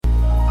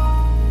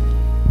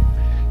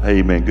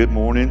Amen. Good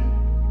morning.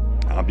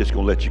 I'm just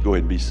going to let you go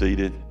ahead and be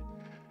seated.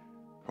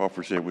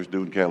 Crawford said we was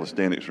doing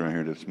calisthenics around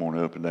here this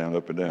morning, up and down,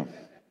 up and down.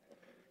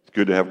 It's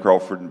good to have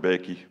Crawford and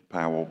Becky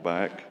Powell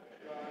back.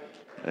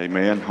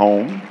 Amen.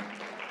 Home.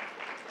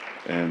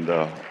 And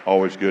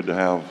always good to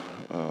have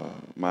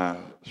my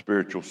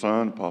spiritual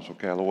son, Apostle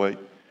Calloway,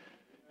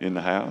 in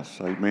the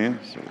house. Amen.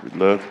 So we'd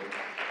love.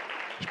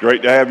 It's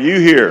great to have you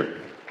here.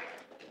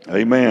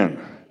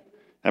 Amen.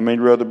 How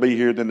many would rather be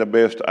here than the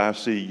best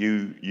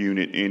ICU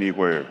unit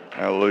anywhere?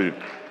 Hallelujah.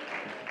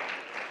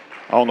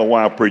 I don't know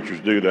why preachers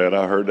do that.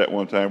 I heard that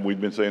one time.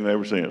 We've been saying it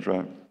ever since,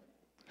 right?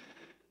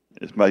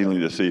 It's mainly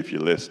to see if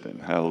you're listening.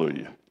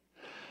 Hallelujah.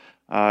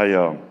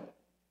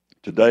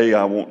 Today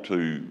I want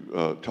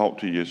to talk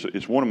to you.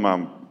 It's one of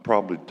my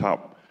probably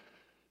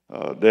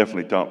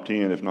definitely top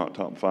 10, if not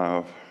top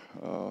 5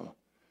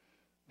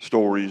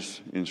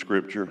 stories in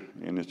Scripture.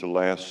 And it's the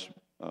last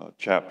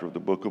chapter of the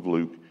book of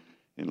Luke.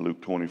 In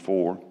Luke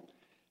 24,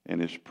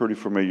 and it's pretty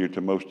familiar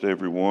to most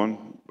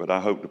everyone, but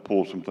I hope to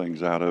pull some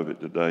things out of it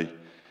today.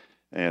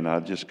 And I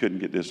just couldn't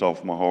get this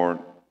off my heart,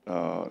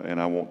 and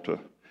I want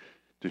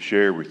to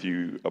share with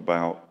you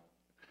about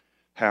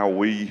how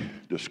we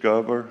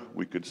discover,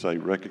 we could say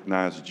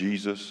recognize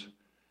Jesus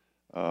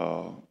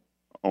on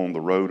the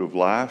road of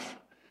life.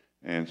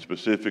 And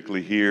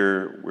specifically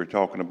here, we're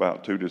talking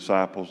about 2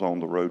 disciples on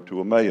the road to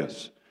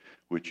Emmaus,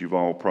 which you've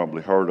all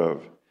probably heard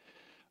of.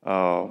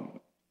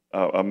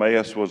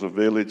 Emmaus was a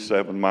village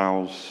 7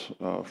 miles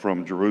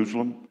from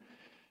Jerusalem,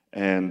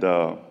 and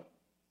I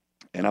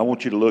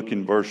want you to look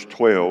in verse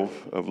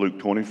 12 of Luke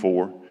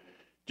 24,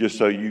 just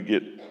so you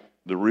get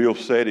the real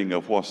setting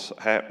of what's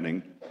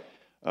happening.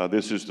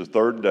 This is the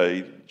 3rd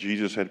day.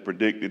 Jesus had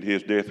predicted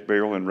his death,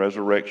 burial, and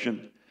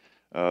resurrection.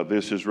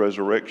 This is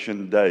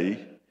Resurrection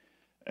Day,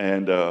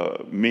 and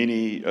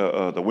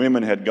the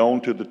women had gone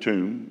to the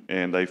tomb,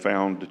 and they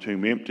found the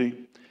tomb empty.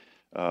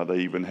 They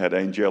even had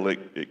angelic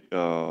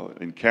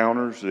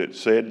encounters that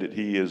said that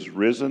he is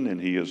risen and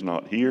he is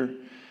not here.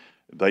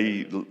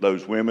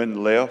 Those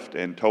women left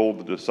and told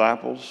the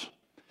disciples.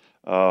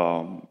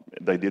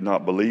 They did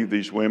not believe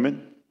these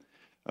women.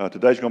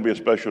 Today's going to be a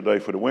special day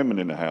for the women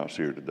in the house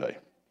here today,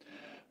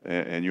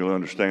 and you'll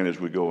understand as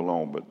we go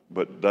along.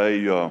 But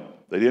they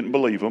didn't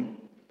believe them,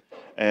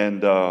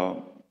 and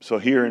so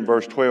here in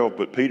verse 12,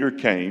 but Peter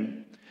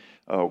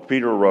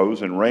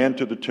arose and ran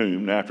to the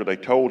tomb after they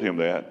told him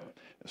that.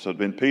 So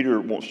then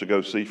Peter wants to go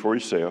see for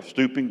himself.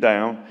 Stooping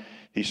down,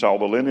 he saw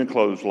the linen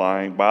clothes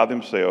lying by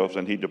themselves,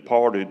 and he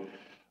departed,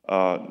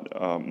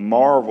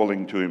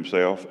 marveling to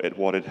himself at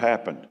what had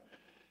happened.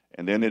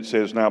 And then it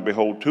says, now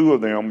behold, 2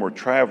 of them were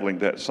traveling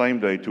that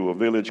same day to a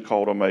village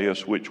called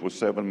Emmaus, which was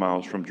 7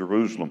 miles from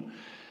Jerusalem.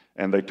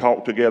 And they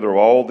talked together of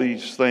all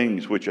these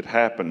things which had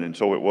happened. And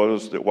so it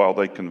was that while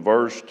they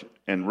conversed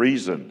and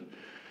reasoned,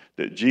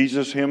 that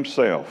Jesus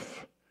himself,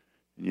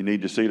 you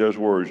need to see those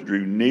words,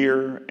 drew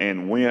near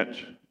and went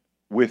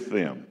with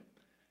them.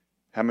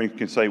 How many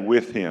can say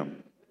with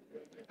him?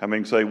 How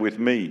many can say with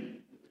me?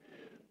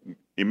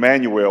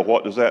 Emmanuel,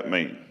 what does that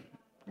mean?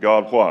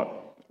 God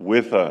what?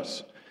 With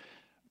us.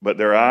 But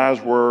their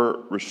eyes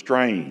were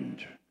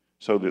restrained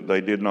so that they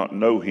did not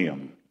know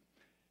him.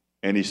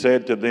 And he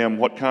said to them,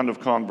 what kind of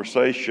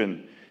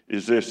conversation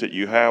is this that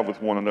you have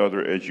with one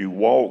another as you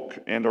walk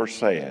and are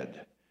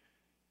sad?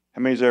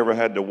 How many's ever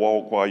had to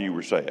walk while you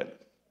were sad?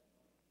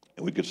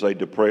 We could say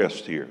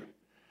depressed here.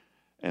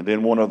 And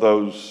then one of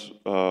those,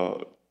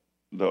 the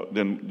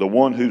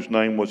one whose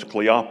name was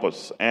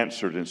Cleopas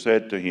answered and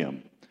said to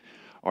him,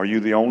 are you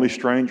the only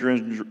stranger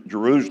in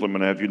Jerusalem,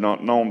 and have you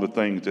not known the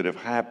things that have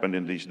happened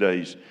in these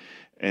days?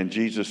 And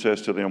Jesus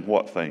says to them,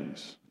 what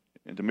things?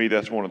 And to me,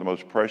 that's one of the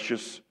most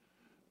precious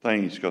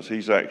things, because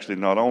he's actually,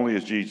 not only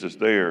is Jesus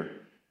there,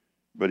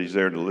 but he's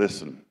there to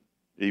listen,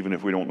 even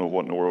if we don't know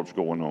what in the world's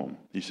going on.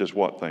 He says,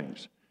 what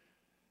things?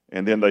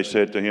 And then they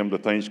said to him the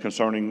things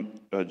concerning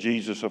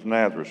Jesus of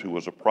Nazareth, who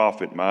was a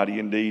prophet, mighty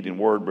in deed and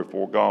word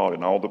before God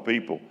and all the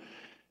people,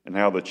 and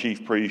how the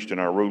chief priest and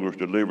our rulers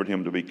delivered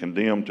him to be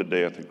condemned to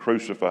death and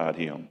crucified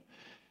him.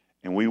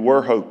 And we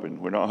were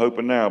hoping, we're not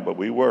hoping now, but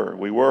we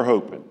were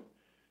hoping.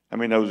 How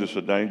many knows it's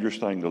a dangerous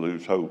thing to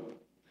lose hope?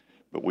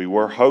 But we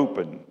were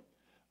hoping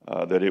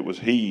that it was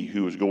he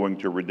who was going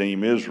to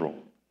redeem Israel.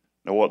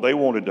 Now what they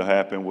wanted to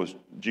happen was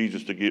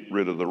Jesus to get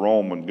rid of the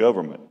Roman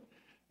government.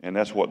 And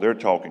that's what they're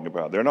talking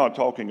about. They're not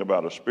talking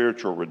about a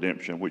spiritual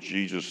redemption, which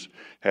Jesus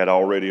had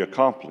already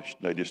accomplished.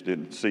 They just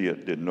didn't see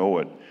it, didn't know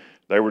it.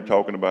 They were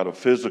talking about a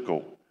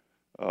physical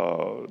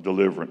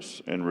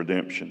deliverance and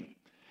redemption.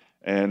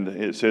 And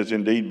it says,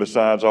 indeed,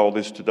 besides all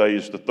this, today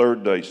is the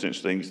 3rd day since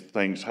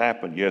things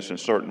happened. Yes, and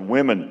certain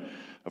women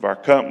of our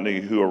company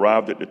who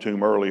arrived at the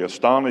tomb early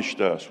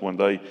astonished us. When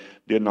they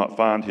did not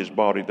find his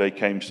body, they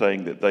came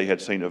saying that they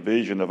had seen a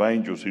vision of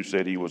angels who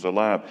said he was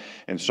alive.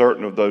 And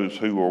certain of those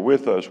who were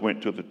with us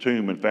went to the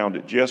tomb and found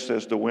it just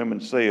as the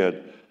women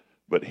said,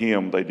 but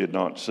him they did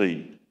not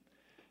see.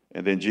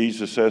 And then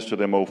Jesus says to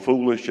them, O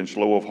foolish and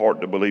slow of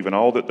heart to believe in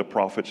all that the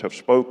prophets have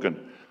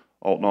spoken.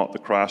 Ought not the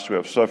Christ to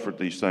have suffered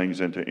these things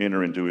and to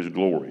enter into his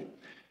glory?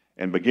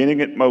 And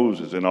beginning at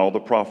Moses and all the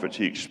prophets,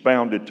 he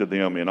expounded to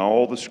them in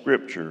all the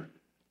scripture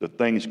the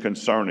things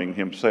concerning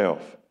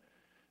himself.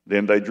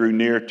 Then they drew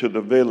near to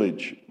the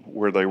village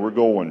where they were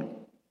going.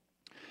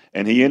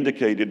 And he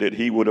indicated that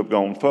he would have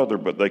gone further,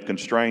 but they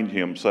constrained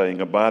him,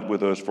 saying, Abide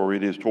with us, for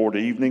it is toward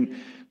evening,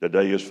 the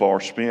day is far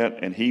spent.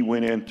 And he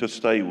went in to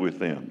stay with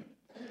them.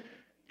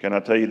 Can I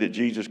tell you that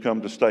Jesus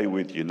come to stay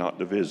with you, not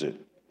to visit?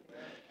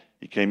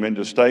 He came in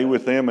to stay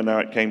with them, and now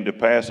it came to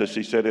pass, as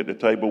he sat at the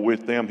table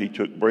with them, he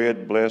took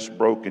bread, blessed,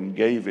 broke, and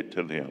gave it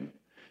to them.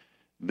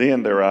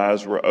 Then their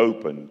eyes were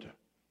opened,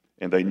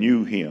 and they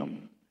knew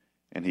him,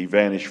 and he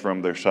vanished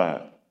from their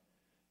sight.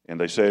 And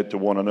they said to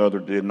one another,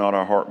 Did not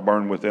our heart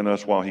burn within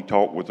us while he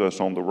talked with us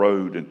on the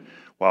road, and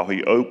while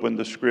he opened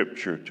the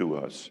scripture to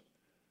us?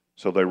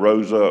 So they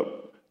rose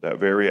up that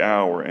very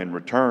hour and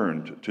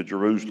returned to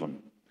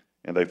Jerusalem.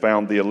 And they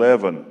found the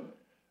 11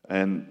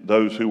 and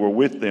those who were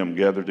with them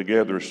gathered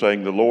together,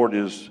 saying, The Lord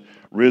is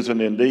risen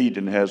indeed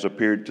and has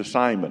appeared to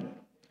Simon.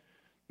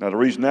 Now, the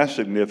reason that's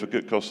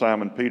significant, because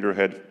Simon Peter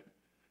had,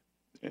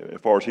 as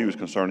far as he was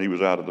concerned, he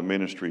was out of the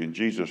ministry, and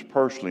Jesus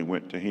personally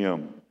went to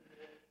him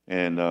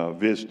and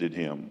visited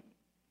him.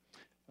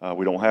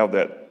 We don't have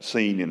that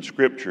scene in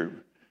Scripture.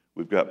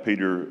 We've got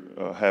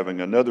Peter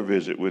having another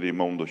visit with him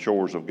on the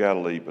shores of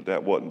Galilee, but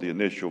that wasn't the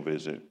initial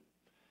visit.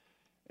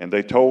 And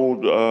they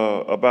told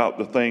about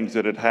the things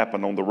that had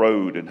happened on the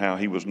road and how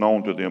he was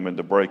known to them in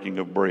the breaking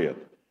of bread.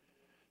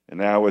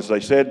 And now as they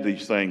said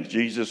these things,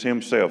 Jesus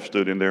himself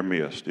stood in their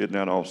midst. Isn't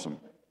that awesome?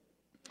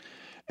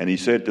 And he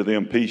said to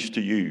them, Peace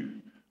to you.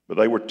 But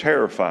they were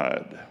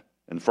terrified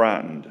and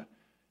frightened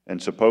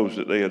and supposed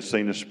that they had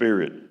seen a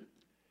spirit.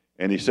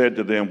 And he said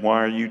to them,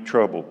 Why are you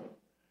troubled?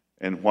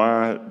 And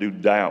why do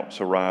doubts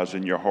arise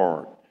in your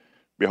heart?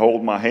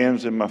 Behold my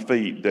hands and my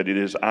feet, that it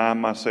is I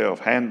myself.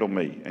 Handle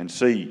me and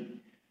see.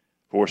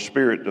 For a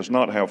spirit does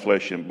not have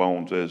flesh and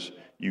bones, as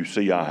you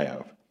see I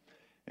have.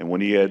 And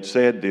when he had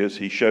said this,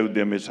 he showed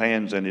them his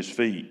hands and his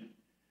feet.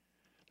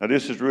 Now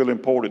this is really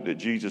important that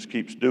Jesus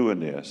keeps doing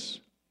this.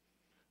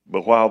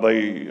 But while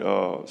they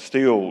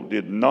still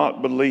did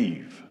not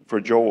believe for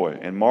joy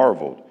and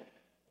marveled,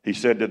 he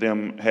said to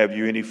them, Have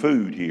you any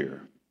food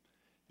here?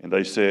 And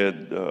they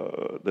said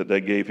that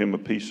they gave him a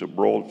piece of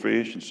broiled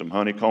fish and some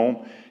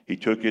honeycomb. He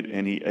took it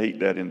and he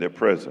ate that in their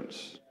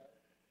presence.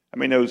 How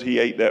many knows he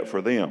ate that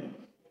for them?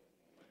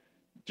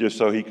 Just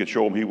so he could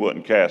show them he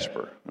wasn't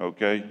Casper.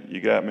 Okay,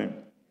 you got me?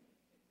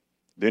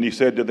 Then he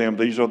said to them,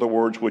 These are the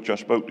words which I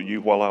spoke to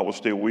you while I was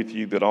still with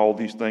you, that all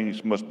these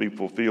things must be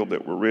fulfilled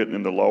that were written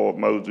in the law of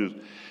Moses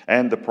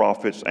and the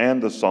prophets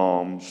and the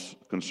Psalms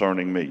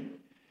concerning me.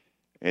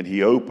 And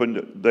he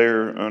opened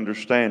their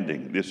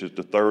understanding. This is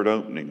the third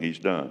opening he's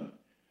done.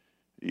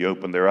 He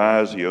opened their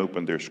eyes, he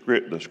opened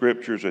the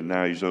scriptures, and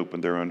now he's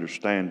opened their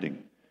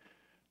understanding,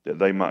 that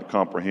they might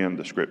comprehend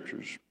the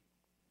scriptures.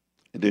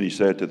 And then he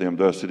said to them,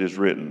 Thus it is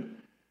written,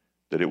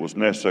 that it was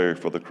necessary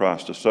for the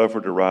Christ to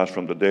suffer, to rise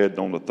from the dead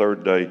on the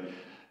third day,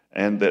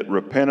 and that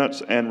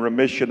repentance and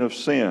remission of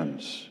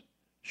sins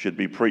should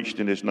be preached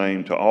in his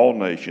name to all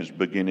nations,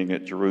 beginning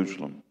at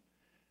Jerusalem.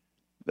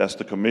 That's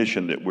the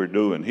commission that we're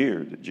doing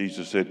here, that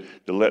Jesus said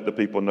to let the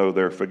people know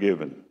they're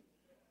forgiven.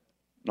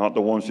 Not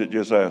the ones that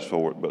just asked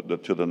for it,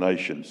 but to the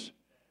nations.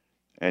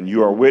 And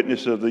you are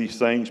witnesses of these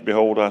things.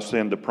 Behold, I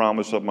send the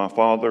promise of my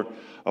Father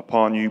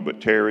upon you,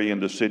 but tarry in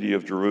the city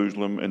of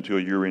Jerusalem until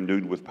you're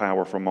endued with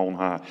power from on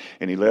high.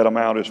 And he led them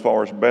out as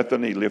far as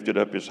Bethany. He lifted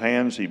up his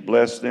hands. He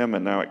blessed them.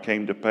 And now it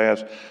came to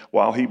pass,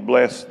 while he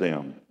blessed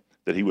them,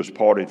 that he was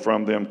parted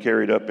from them,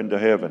 carried up into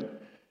heaven.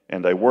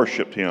 And they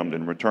worshiped him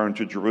and returned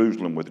to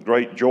Jerusalem with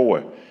great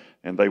joy.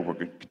 And they were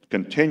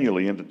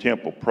continually in the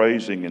temple,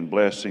 praising and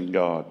blessing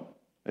God.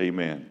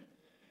 Amen.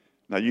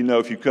 Now, you know,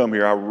 if you come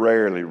here, I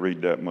rarely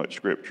read that much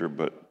scripture,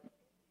 but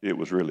it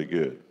was really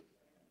good.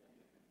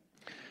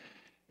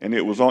 And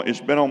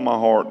it's been on my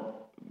heart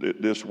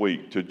this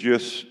week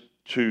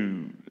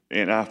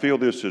and I feel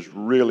this is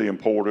really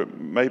important,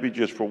 maybe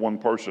just for one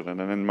person. And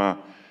in my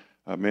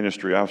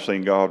ministry, I've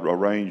seen God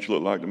arrange,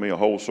 look like to me, a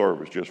whole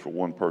service just for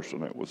one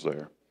person that was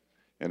there.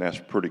 And that's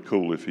pretty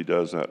cool if he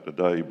does that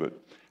today, but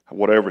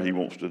whatever he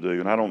wants to do.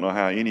 And I don't know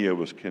how any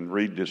of us can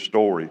read this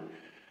story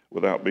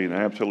without being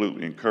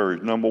absolutely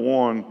encouraged. Number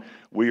one,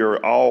 we are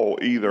all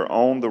either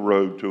on the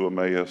road to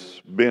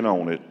Emmaus, been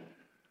on it,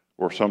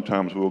 or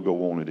sometimes we'll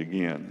go on it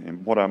again.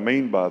 And what I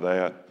mean by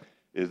that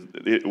is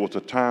it was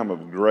a time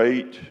of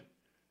great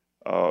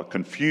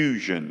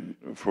confusion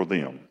for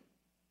them.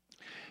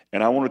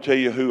 And I want to tell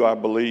you who I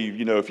believe,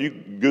 if you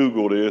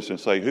Google this and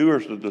say, who are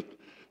the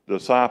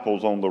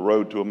disciples on the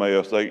road to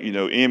Emmaus,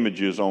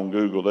 images on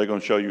Google, they're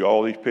going to show you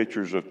all these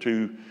pictures of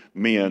two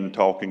men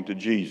talking to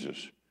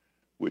Jesus,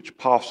 which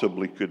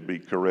possibly could be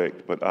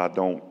correct, but I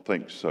don't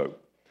think so.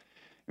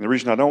 And the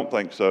reason I don't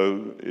think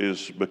so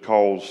is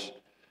because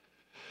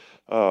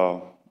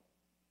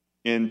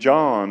in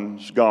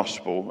John's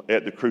gospel,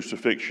 at the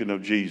crucifixion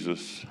of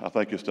Jesus, I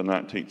think it's the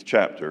 19th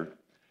chapter,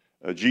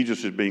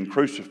 Jesus is being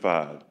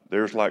crucified.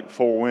 There's like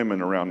 4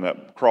 women around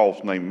that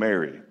cross named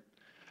Mary.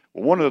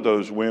 Well, one of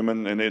those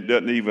women, and it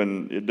doesn't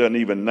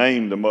even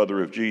name the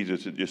mother of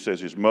Jesus. It just says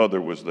his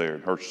mother was there,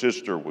 and her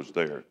sister was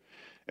there.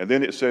 And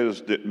then it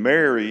says that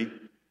Mary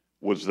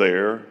was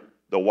there,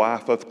 the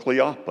wife of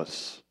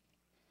Cleopas.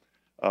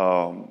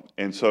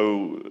 And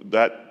so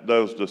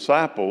those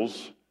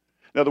disciples,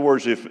 in other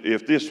words,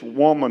 if this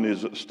woman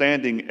is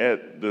standing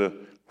at the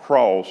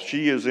cross,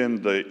 she is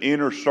in the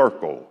inner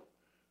circle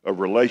of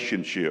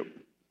relationship,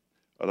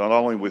 not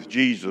only with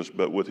Jesus,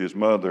 but with his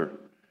mother.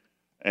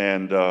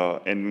 And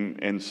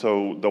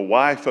so the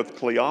wife of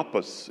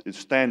Cleopas is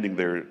standing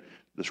there,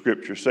 the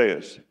scripture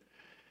says.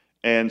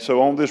 And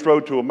so on this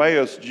road to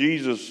Emmaus,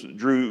 Jesus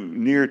drew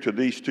near to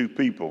these two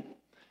people.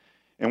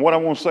 And what I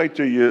want to say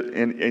to you,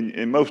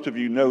 and most of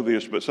you know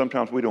this, but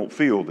sometimes we don't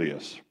feel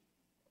this.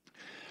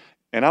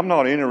 And I'm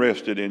not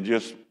interested in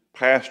just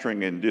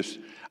pastoring and just,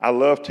 I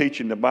love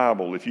teaching the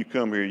Bible. If you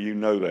come here, you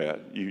know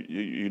that.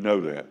 You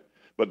know that.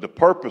 But the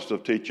purpose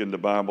of teaching the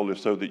Bible is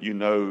so that you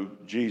know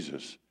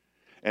Jesus.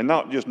 And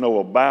not just know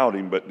about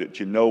him, but that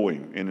you know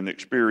him in an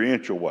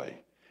experiential way.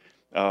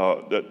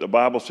 The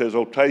Bible says,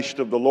 oh, taste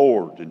of the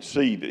Lord and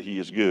see that he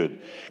is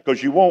good.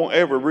 Because you won't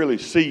ever really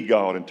see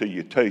God until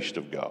you taste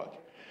of God.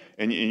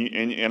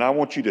 And I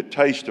want you to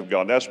taste of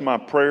God. That's my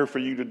prayer for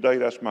you today.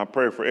 That's my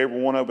prayer for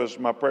every one of us.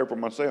 My prayer for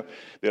myself.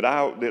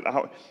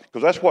 Because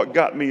that's what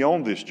got me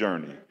on this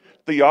journey.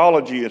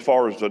 Theology, as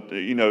far as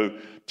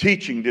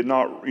teaching, did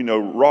not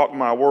rock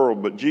my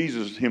world, but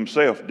Jesus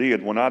himself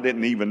did when I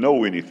didn't even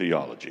know any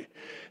theology.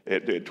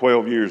 At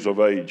 12 years of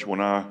age,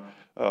 when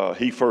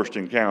he first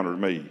encountered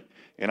me,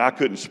 and I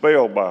couldn't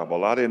spell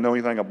Bible. I didn't know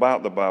anything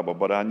about the Bible,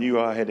 but I knew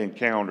I had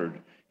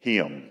encountered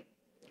him,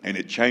 and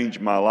it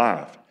changed my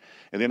life.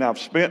 And then I've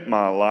spent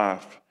my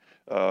life,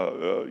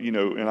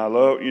 and I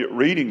love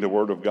reading the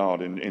Word of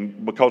God,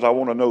 and because I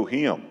want to know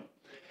him.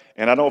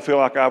 And I don't feel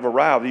like I've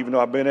arrived, even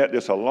though I've been at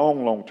this a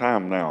long, long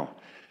time now.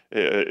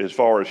 As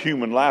far as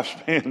human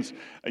lifespans,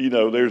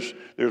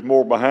 there's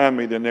more behind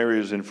me than there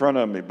is in front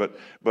of me.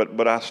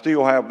 But I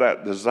still have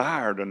that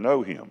desire to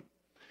know him.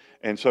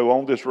 And so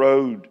on this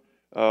road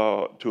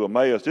to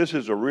Emmaus, this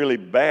is a really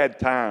bad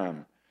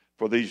time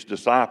for these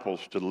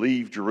disciples to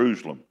leave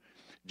Jerusalem.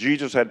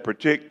 Jesus had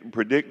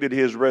predicted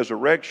his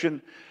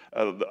resurrection.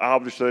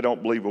 Obviously, they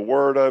don't believe a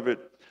word of it.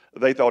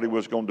 They thought he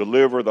was going to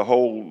deliver the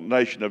whole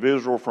nation of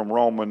Israel from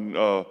Roman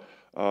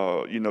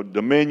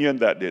dominion.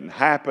 That didn't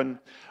happen.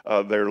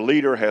 Their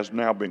leader has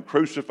now been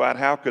crucified.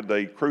 How could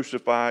they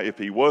crucify if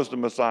he was the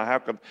Messiah? How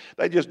could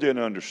they just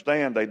didn't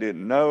understand? They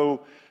didn't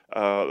know,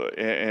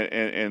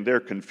 and they're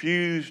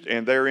confused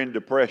and they're in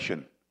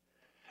depression,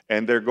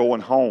 and they're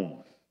going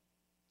home,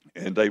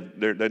 and they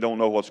don't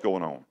know what's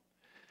going on.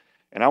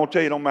 And I will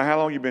tell you, no matter how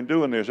long you've been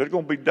doing this, there's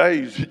going to be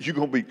days that you're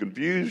going to be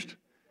confused.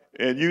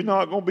 And you're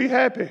not going to be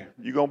happy.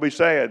 You're going to be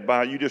sad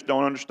you just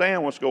don't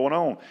understand what's going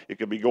on. It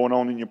could be going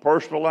on in your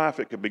personal life.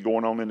 It could be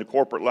going on in the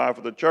corporate life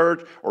of the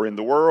church or in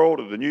the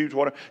world or the news,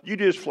 whatever. You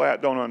just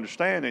flat don't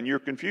understand and you're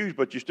confused,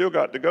 but you still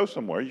got to go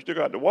somewhere. You still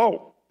got to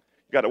walk.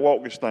 You got to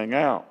walk this thing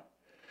out.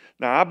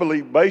 Now, I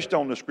believe based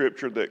on the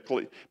scripture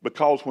that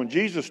because when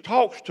Jesus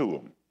talks to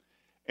them,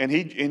 and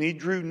he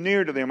drew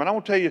near to them. And I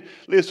want to tell you,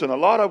 listen, a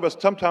lot of us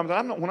sometimes,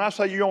 when I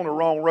say you're on the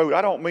wrong road,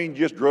 I don't mean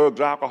just drugs,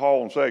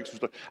 alcohol, and sex and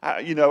stuff.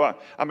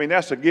 I mean,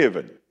 that's a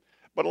given.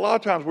 But a lot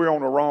of times we're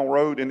on the wrong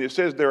road, and it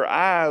says their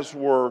eyes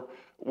were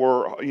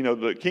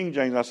the King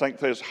James, I think,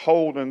 says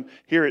holden.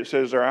 Here it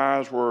says their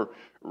eyes were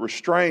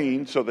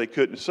restrained so they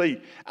couldn't see.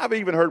 I've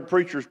even heard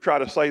preachers try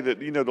to say that,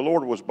 the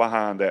Lord was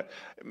behind that.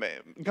 Man,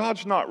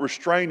 God's not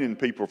restraining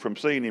people from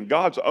seeing him.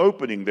 God's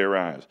opening their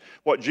eyes.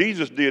 What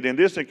Jesus did in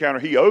this encounter,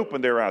 he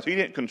opened their eyes. He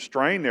didn't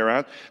constrain their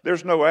eyes.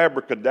 There's no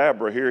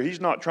abracadabra here. He's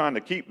not trying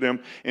to keep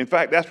them. In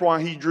fact, that's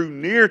why he drew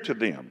near to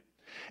them.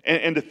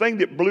 And the thing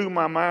that blew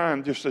my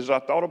mind, just as I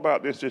thought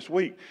about this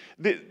week,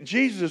 that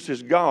Jesus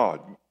is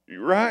God,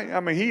 right? I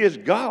mean, he is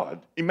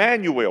God.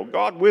 Emmanuel,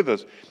 God with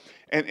us.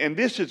 And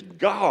this is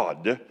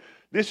God.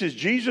 This is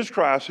Jesus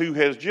Christ who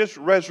has just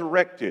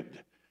resurrected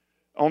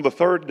on the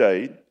third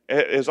day.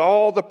 As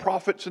all the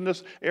prophets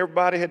and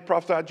everybody had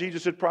prophesied,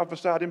 Jesus had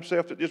prophesied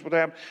himself that this would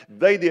happen.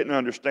 They didn't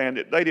understand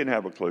it. They didn't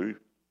have a clue.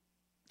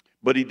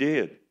 But he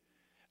did.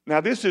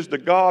 Now, this is the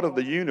God of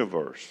the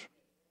universe.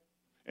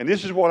 And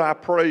this is what I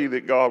pray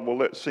that God will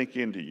let sink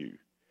into you.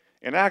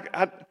 And I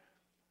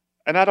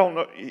don't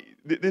know.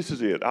 This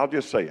is it. I'll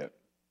just say it.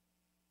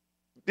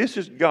 This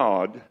is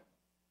God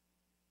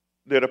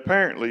that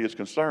apparently is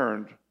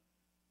concerned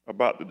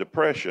about the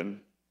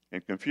depression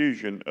and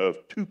confusion of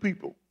two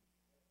people.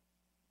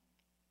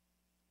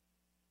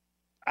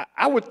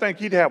 I would think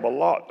he'd have a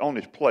lot on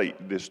his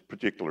plate this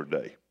particular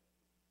day.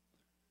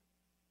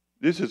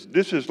 This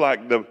is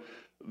like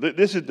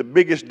this is the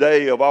biggest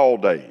day of all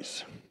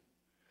days.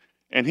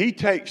 And he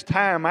takes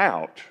time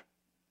out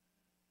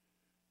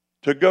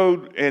to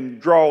go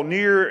and draw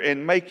near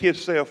and make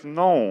himself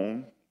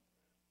known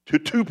to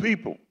two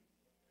people.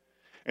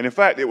 And in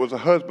fact, it was a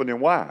husband and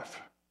wife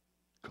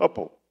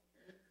couple.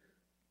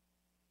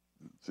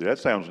 See, that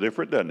sounds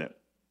different, doesn't it?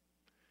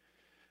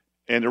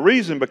 And the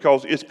reason,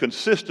 because it's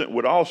consistent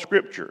with all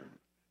Scripture.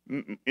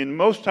 in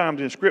most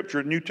times in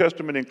Scripture, New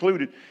Testament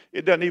included,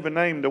 it doesn't even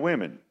name the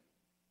women.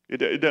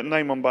 It doesn't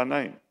name them by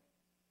name.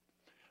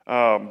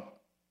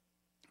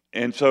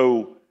 And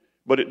so,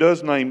 but it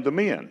does name the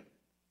men.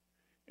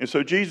 And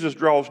so Jesus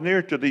draws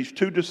near to these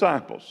two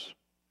disciples.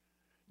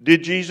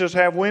 Did Jesus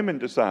have women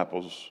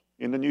disciples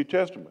in the New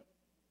Testament?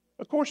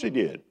 Of course he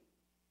did.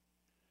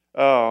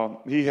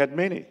 He had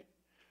many.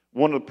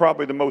 One of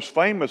probably the most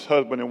famous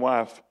husband and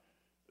wife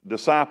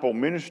disciple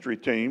ministry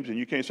teams, and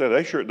you can't say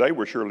they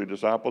were surely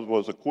disciples,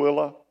 was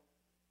Aquila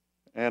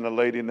and a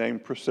lady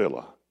named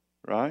Priscilla,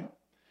 right?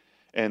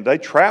 And they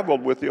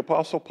traveled with the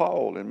Apostle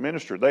Paul and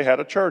ministered. They had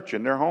a church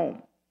in their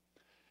home.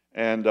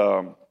 And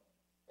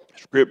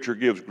Scripture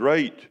gives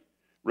great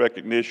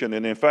recognition.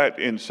 And in fact,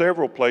 in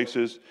several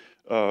places,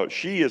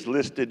 she is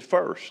listed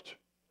first,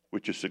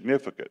 which is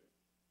significant.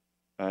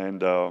 And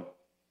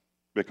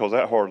because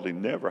that hardly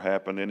never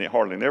happened, and it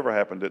hardly never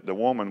happened that the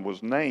woman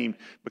was named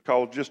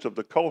because just of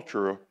the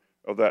culture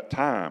of that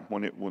time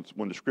when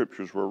the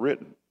Scriptures were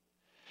written.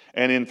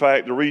 And in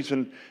fact, the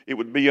reason it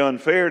would be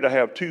unfair to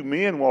have two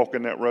men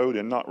walking that road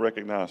and not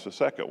recognize the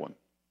second one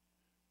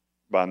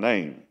by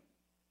name.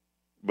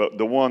 But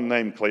the one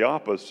named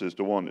Cleopas is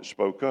the one that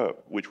spoke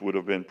up, which would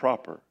have been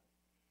proper.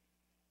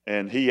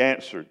 And he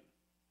answered.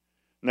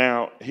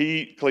 Now,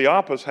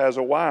 Cleopas has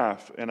a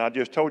wife, and I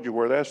just told you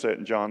where that's at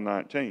in John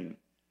 19.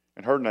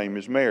 And her name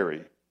is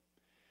Mary.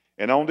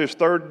 And on this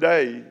third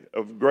day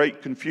of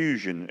great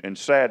confusion and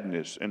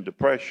sadness and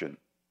depression,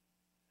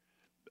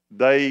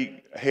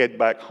 they head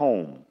back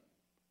home,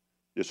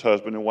 this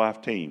husband and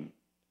wife team.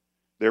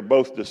 They're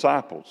both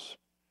disciples.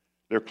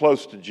 They're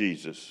close to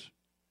Jesus,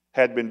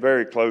 had been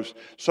very close,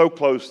 so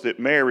close that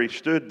Mary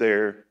stood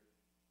there,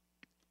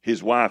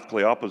 his wife,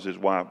 Cleopas'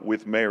 wife,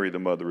 with Mary, the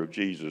mother of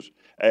Jesus,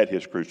 at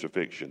his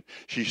crucifixion.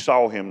 She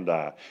saw him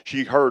die.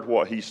 She heard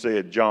what he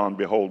said, John,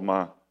 behold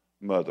my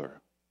mother.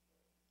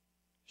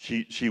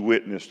 She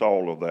witnessed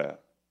all of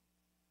that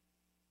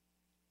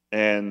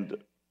and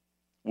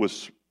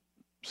was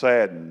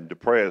saddened,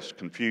 depressed,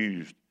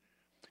 confused.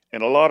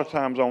 And a lot of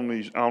times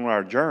on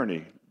our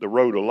journey, the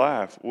road of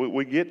life,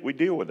 we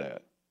deal with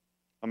that.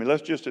 I mean,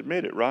 let's just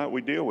admit it, right?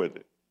 We deal with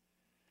it.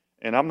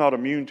 And I'm not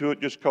immune to it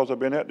just because I've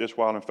been at this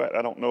while. In fact,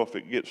 I don't know if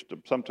it gets to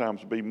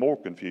sometimes be more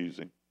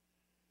confusing.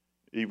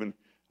 Even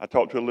I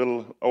talked to a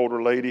little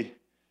older lady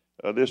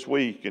this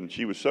week, and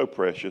she was so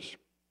precious.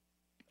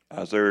 I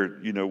was there,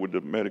 with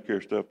the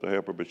Medicare stuff to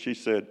help her, but she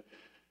said,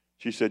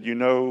 and she didn't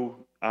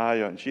know I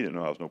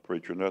was no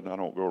preacher or nothing. I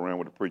don't go around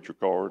with a preacher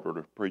card or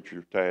the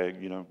preacher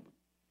tag, and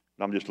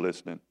I'm just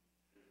listening.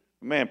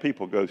 Man,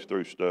 people go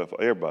through stuff.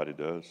 Everybody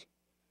does.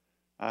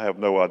 I have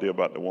no idea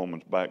about the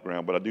woman's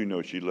background, but I do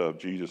know she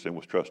loved Jesus and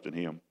was trusting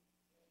him.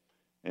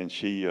 And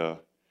she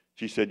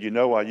said,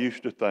 I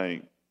used to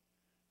think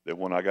that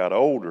when I got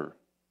older,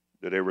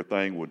 that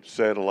everything would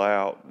settle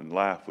out and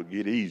life would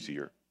get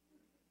easier.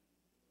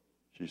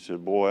 She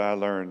said, boy, I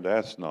learned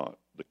that's not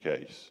the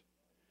case.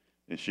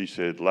 And she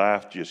said,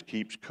 life just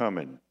keeps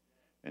coming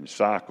and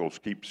cycles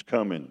keeps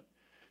coming.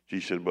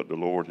 She said, but the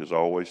Lord has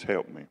always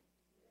helped me.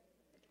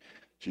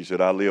 She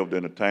said, I lived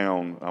in a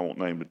town, I won't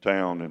name the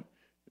town,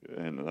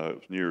 and it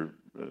was near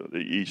the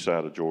east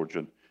side of Georgia.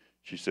 And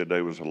she said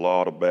there was a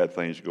lot of bad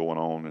things going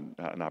on,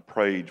 and I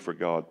prayed for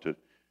God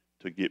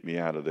to get me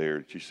out of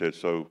there. She said,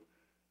 so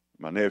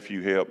my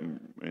nephew helped,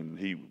 and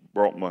he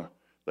brought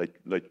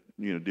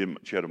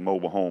she had a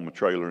mobile home, a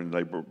trailer, and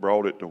they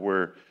brought it to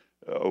where,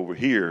 over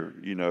here,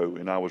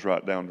 and I was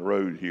right down the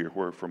road here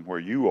from where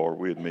you are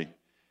with me.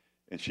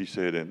 And she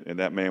said, and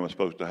that man was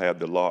supposed to have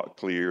the lot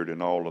cleared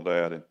and all of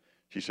that. And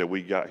she said,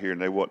 we got here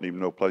and there wasn't even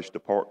no place to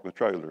park the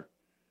trailer.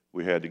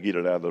 We had to get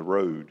it out of the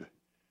road.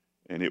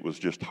 And it was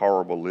just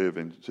horrible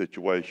living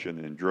situation,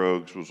 and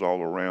drugs was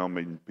all around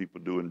me, and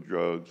people doing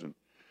drugs and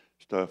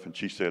stuff. And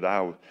she said,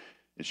 and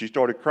she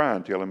started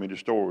crying, telling me the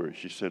story.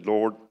 She said,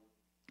 Lord,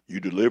 you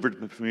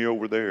delivered me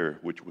over there,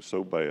 which was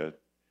so bad,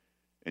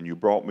 and you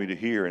brought me to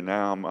here, and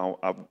now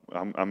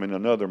I'm in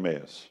another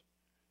mess,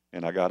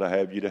 and I got to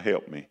have you to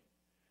help me.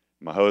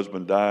 My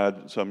husband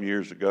died some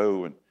years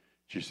ago, and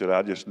she said,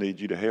 I just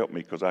need you to help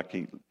me because I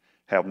can't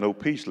have no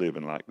peace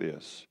living like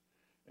this,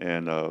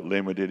 and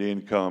limited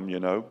income,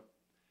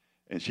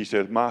 And she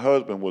said, my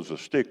husband was a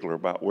stickler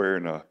about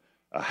wearing a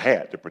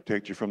hat to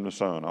protect you from the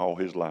sun all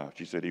his life.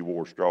 She said he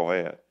wore a straw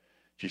hat.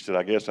 She said,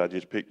 I guess I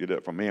just picked it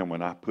up from him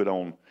when I put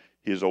on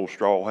his old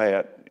straw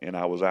hat and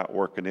I was out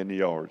working in the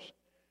yards.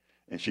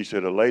 And she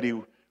said a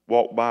lady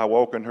walked by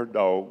walking her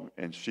dog,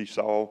 and she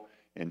saw,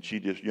 and she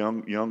just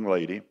young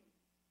lady,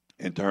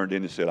 and turned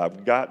in and said,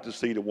 I've got to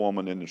see the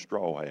woman in the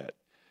straw hat.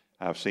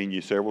 I've seen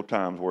you several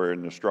times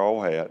wearing the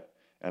straw hat,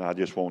 and I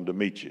just wanted to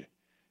meet you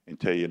and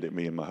tell you that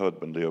me and my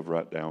husband live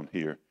right down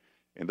here.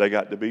 And they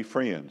got to be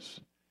friends,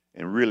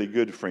 and really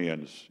good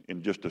friends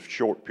in just a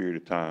short period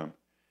of time,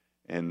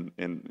 and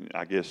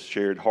I guess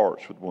shared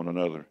hearts with one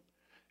another.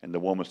 And the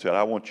woman said,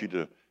 I want you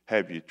to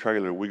have your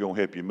trailer. We're going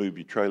to help you move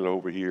your trailer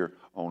over here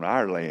on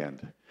our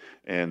land.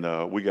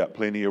 And we got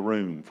plenty of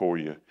room for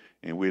you.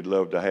 and we'd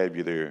love to have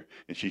you there.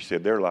 And she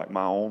said, they're like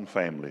my own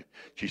family.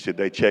 She said,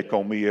 they check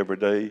on me every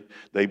day.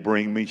 They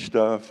bring me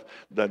stuff.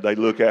 They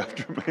look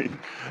after me.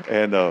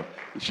 And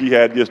she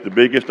had just the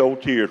biggest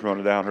old tears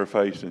running down her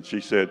face. And she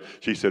said,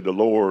 the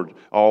Lord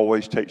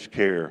always takes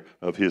care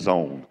of his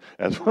own.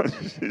 That's what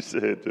she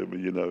said to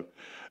me,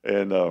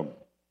 And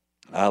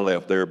I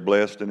left there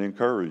blessed and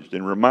encouraged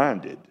and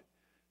reminded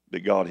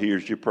that God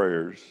hears your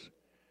prayers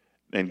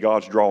and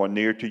God's drawing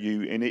near to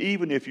you. And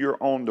even if you're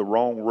on the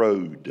wrong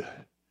road,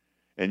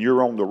 and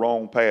you're on the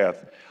wrong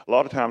path, a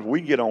lot of times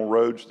we get on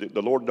roads that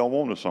the Lord don't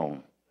want us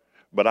on.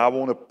 But I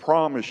want to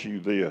promise you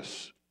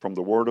this from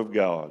the Word of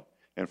God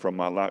and from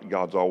my life,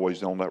 God's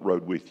always on that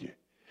road with you.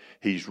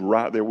 He's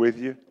right there with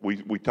you.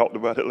 We talked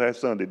about it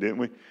last Sunday, didn't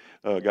we?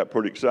 Got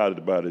pretty excited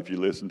about it if you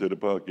listen to the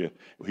podcast.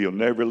 He'll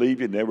never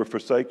leave you, never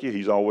forsake you.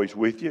 He's always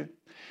with you.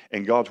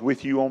 And God's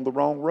with you on the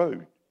wrong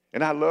road.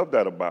 And I love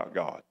that about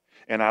God.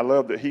 And I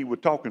love that he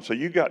would talk. And so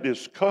you got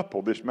this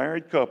couple, this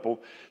married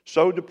couple,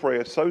 so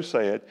depressed, so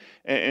sad,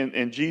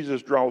 and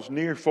Jesus draws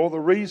near for the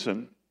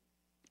reason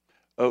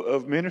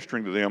of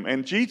ministering to them.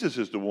 And Jesus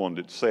is the one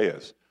that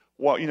says,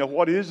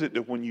 what is it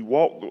that when you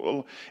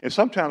walk, and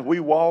sometimes we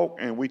walk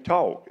and we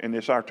talk, and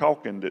it's our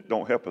talking that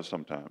don't help us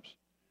sometimes.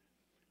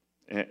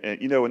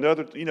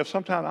 And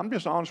sometimes I'm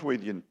just honest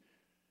with you.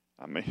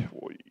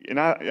 And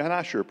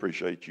I sure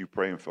appreciate you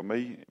praying for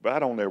me, but I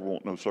don't ever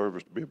want no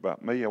service to be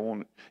about me. I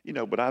want,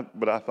 but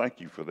I thank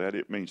you for that.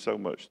 It means so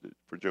much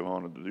for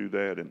Johanna to do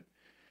that,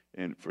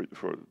 and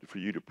for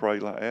you to pray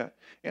like that.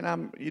 And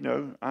I'm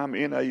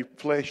in a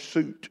flesh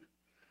suit,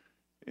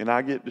 and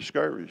I get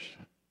discouraged.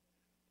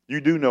 You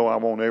do know I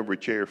want every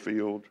chair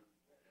filled.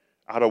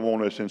 I don't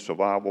want us in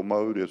survival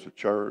mode as a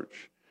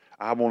church.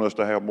 I want us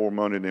to have more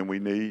money than we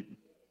need.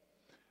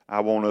 I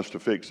want us to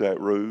fix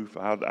that roof.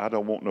 I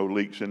don't want no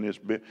leaks in this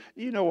bit.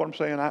 You know what I'm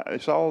saying?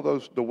 It's all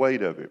the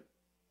weight of it.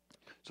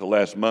 So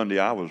last Monday,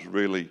 I was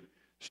really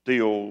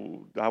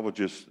still, I had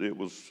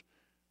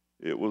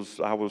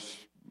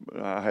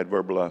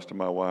verbalized to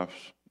my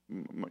wife,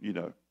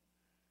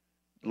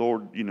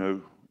 Lord,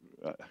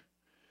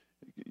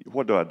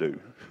 what do I do?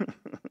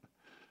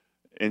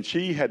 And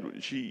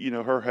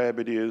her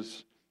habit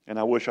is, and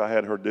I wish I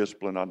had her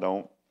discipline, I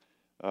don't,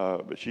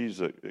 but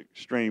she's an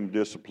extreme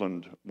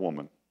disciplined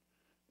woman.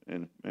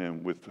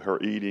 And with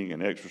her eating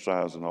and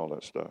exercise and all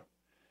that stuff.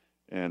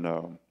 And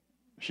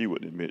she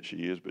wouldn't admit she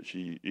is, but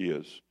she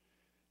is.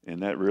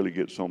 And that really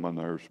gets on my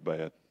nerves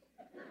bad.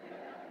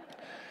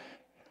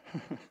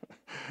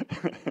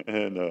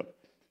 And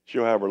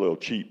she'll have her little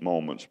cheap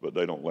moments, but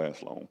they don't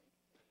last long.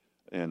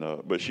 And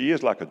but she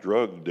is like a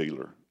drug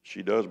dealer.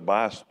 She does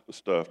buy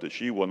stuff that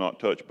she will not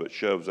touch, but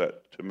shoves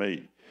that to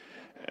me.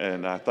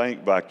 And I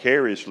think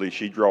vicariously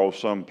she draws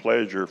some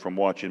pleasure from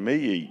watching me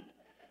eat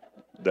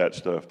that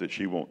stuff that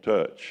she won't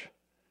touch.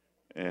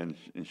 And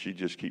she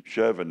just keeps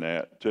shoving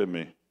that to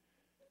me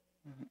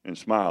and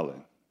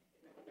smiling.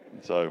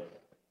 So,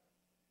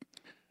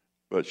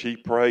 but she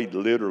prayed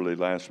literally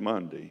last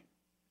Monday,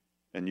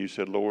 and you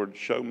said, Lord,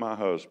 show my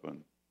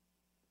husband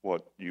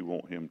what you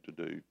want him to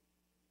do.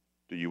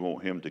 Do you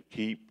want him to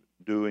keep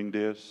doing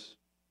this,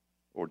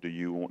 or do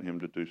you want him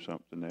to do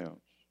something else?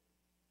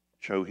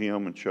 Show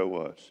him and show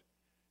us.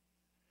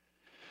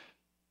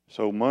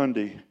 So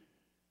Monday,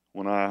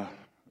 when I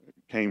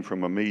came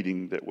from a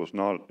meeting that was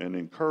not an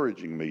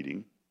encouraging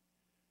meeting,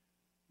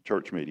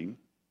 church meeting,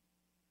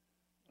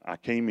 I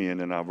came in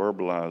and I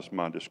verbalized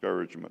my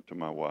discouragement to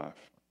my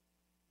wife.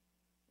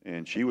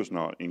 And she was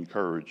not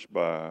encouraged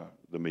by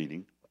the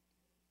meeting.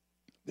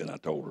 Then I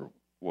told her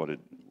what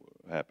had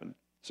happened,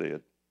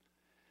 said.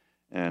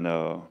 And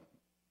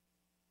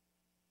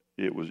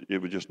it was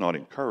just not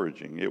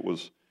encouraging. It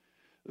was,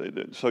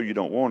 so you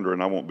don't wonder,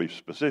 and I won't be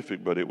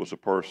specific, but it was a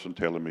person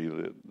telling me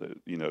that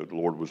the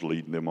Lord was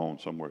leading them on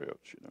somewhere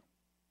else,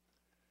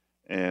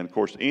 And of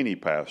course, any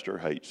pastor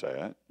hates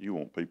that. You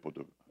want people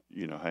to,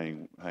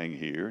 hang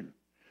here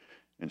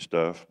and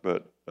stuff.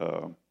 But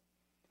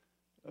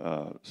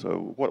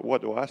so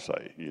what do I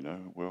say?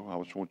 Well,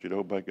 I just want you to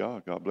obey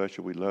God. God bless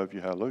you. We love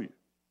you. Hallelujah.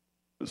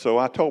 So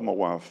I told my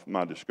wife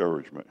my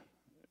discouragement,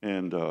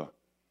 and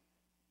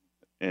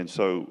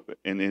so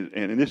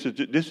this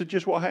is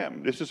just what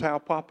happened. This is how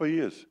Papa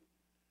is.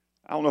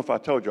 I don't know if I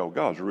told y'all,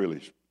 God's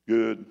really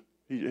good.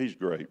 He's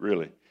great,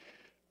 really.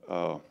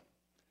 And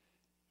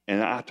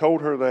I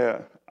told her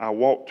that. I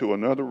walked to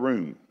another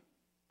room,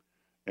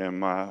 and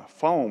my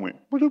phone went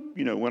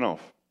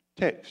off.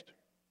 Text.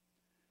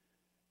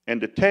 And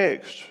the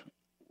text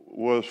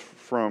was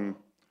from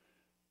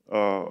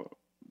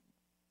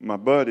my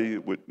buddy.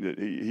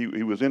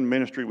 He was in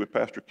ministry with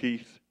Pastor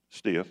Keith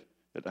Stith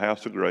at the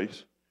House of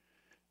Grace.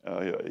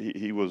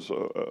 He was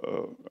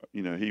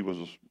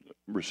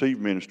received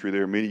ministry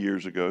there many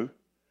years ago,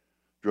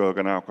 drug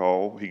and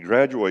alcohol. He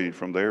graduated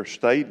from there,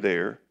 stayed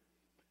there,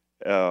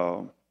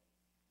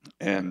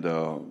 and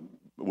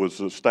was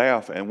the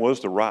staff and was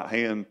the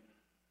right-hand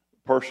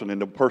person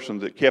and the person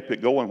that kept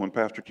it going when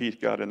Pastor Keith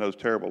got in those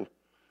terrible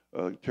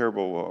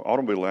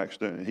automobile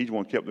accident. And he's the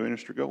one who kept the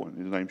ministry going.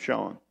 His name's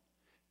Sean.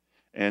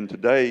 And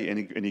today,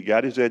 and he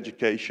got his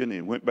education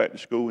and went back to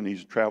school, and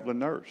he's a traveling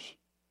nurse.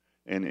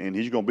 And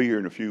he's going to be here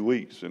in a few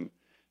weeks, and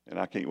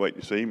I can't wait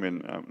to see him,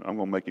 and I'm going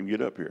to make him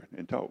get up here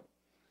and talk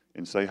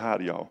and say hi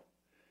to y'all.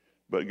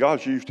 But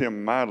God's used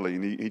him mightily,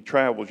 and he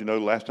travels. You know,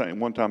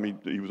 one time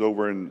he was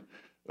over in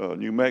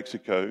New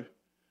Mexico,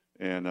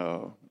 and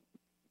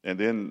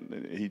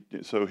then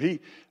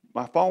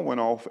my phone went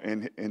off,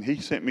 and he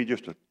sent me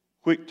just a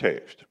quick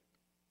text,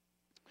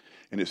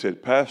 and it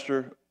said,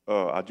 "Pastor,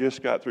 I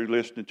just got through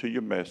listening to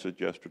your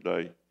message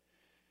yesterday,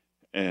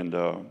 and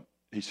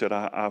he said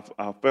I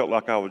felt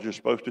like I was just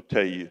supposed to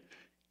tell you,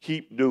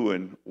 keep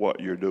doing what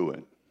you're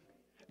doing."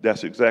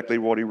 That's exactly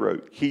what he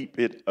wrote. Keep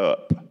it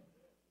up.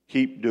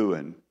 Keep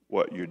doing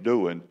what you're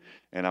doing.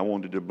 And I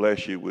wanted to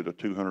bless you with a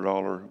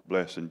 $200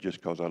 blessing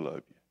just because I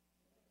love you.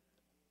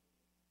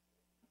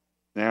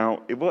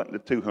 Now, it wasn't the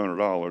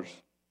 $200. Of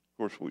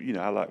course,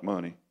 I like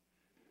money,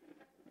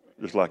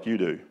 just like you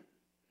do.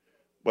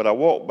 But I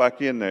walked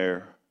back in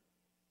there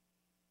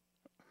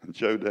and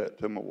showed that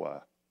to my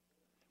wife.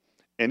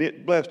 And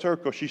it blessed her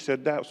because she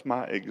said, that's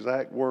my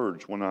exact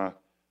words when I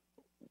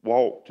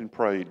walked and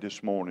prayed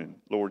this morning.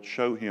 Lord,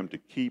 show him to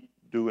keep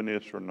doing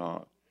this or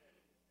not.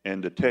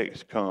 And the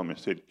text come and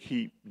said,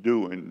 keep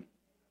doing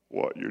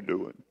what you're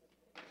doing.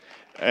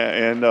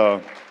 And I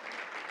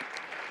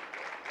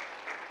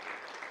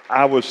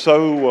was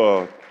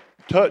so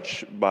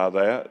touched by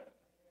that.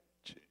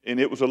 And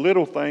it was a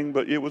little thing,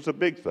 but it was a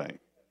big thing.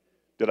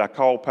 That I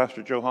called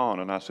Pastor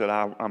Johan and I said,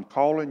 I'm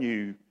calling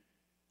you.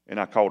 And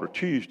I called her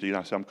Tuesday and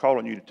I said, I'm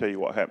calling you to tell you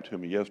what happened to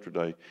me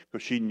yesterday.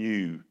 Because she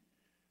knew,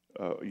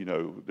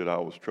 that I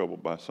was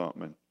troubled by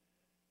something.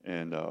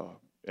 And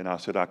I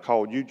said, I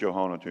called you,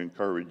 Johanna, to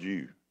encourage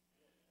you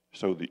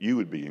so that you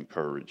would be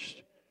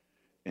encouraged.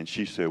 And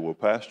she said, well,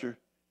 Pastor,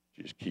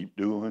 just keep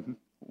doing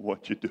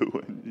what you're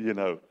doing,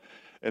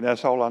 And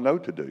that's all I know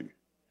to do.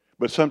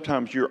 But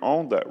sometimes you're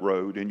on that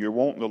road and you're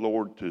wanting the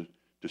Lord to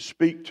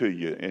speak to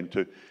you and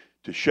to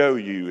show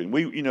you. And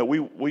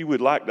we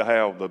would like to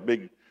have the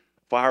big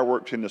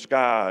fireworks in the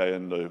sky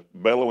and the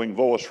bellowing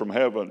voice from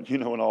heaven,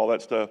 and all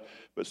that stuff.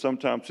 But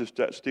sometimes it's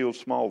that still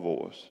small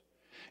voice.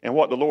 And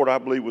what the Lord, I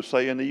believe, was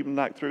saying, even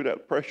like through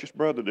that precious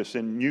brother that's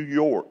in New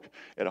York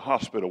at a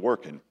hospital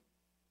working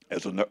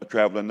as a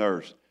traveling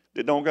nurse,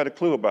 that don't got a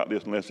clue about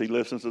this unless he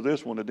listens to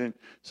this one and then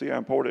see how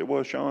important it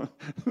was, Sean.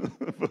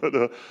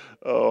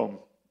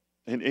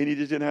 And he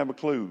just didn't have a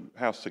clue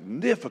how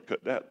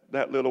significant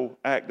that little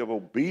act of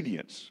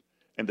obedience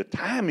and the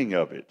timing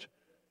of it.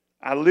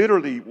 I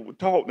literally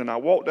talked and I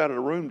walked out of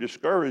the room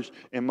discouraged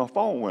and my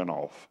phone went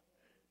off.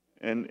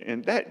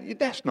 And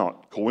that's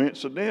not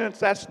coincidence.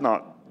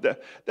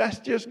 That's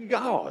just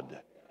God.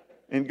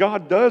 And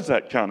God does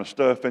that kind of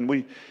stuff. And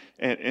we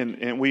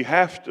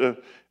have to,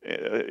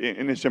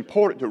 and it's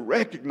important to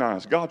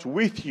recognize God's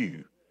with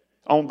you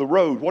on the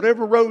road,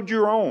 whatever road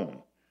you're on.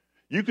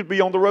 You could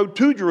be on the road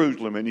to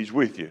Jerusalem and he's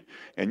with you.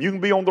 And you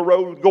can be on the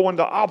road going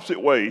the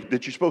opposite way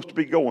that you're supposed to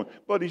be going,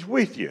 but he's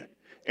with you.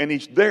 And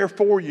he's there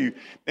for you.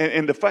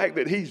 And the fact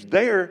that he's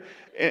there,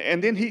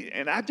 and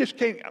then I just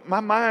can't,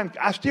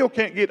 I still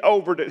can't get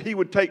over that he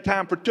would take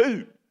time for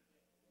two.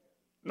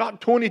 Not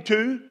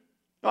 22,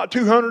 not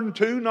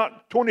 202,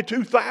 not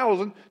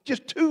 22,000,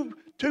 just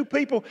two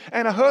people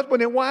and a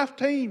husband and wife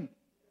team.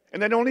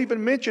 And they don't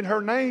even mention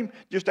her name,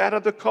 just out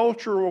of the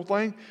cultural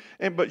thing.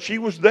 But she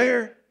was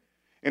there.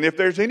 And if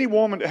there's any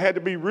woman that had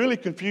to be really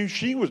confused,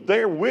 she was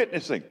there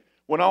witnessing.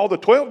 When all the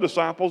 12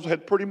 disciples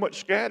had pretty much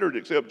scattered,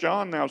 except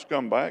John now's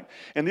come back.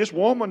 And this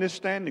woman is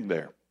standing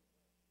there.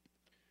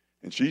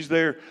 And she's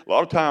there. A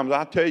lot of times,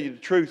 I tell you the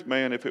truth,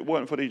 man, if it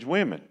wasn't for these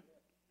women.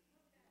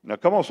 Now,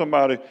 come on,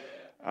 somebody.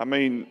 I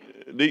mean,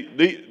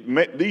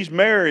 these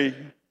Mary,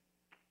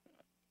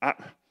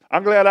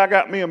 I'm glad I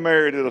got me a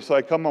Mary that'll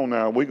say, come on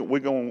now, we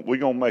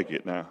gonna make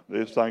it now.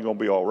 This thing going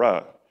to be all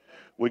right.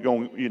 We're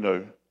going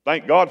to,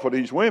 thank God for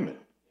these women.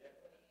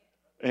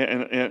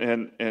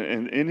 And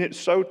it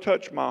so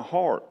touched my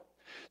heart.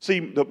 See,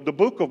 the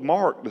book of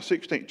Mark, the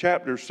 16th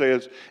chapter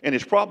says, and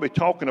it's probably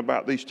talking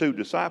about these two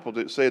disciples.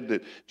 It said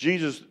that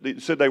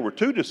it said they were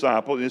two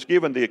disciples, and it's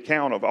given the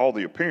account of all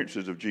the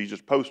appearances of Jesus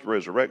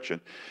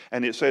post-resurrection.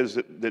 And it says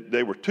that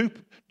they were two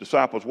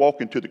disciples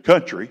walking to the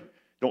country.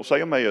 Don't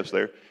say Emmaus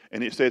there.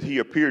 And it said he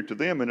appeared to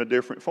them in a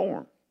different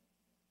form.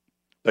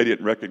 They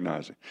didn't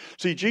recognize him.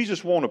 See,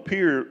 Jesus won't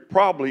appear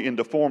probably in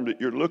the form that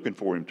you're looking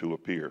for him to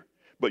appear.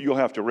 But you'll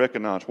have to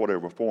recognize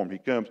whatever form he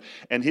comes.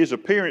 And his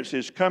appearance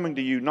is coming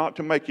to you not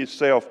to make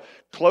himself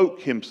cloak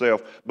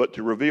himself, but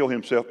to reveal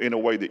himself in a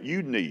way that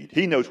you need.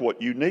 He knows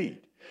what you need.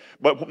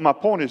 But my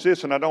point is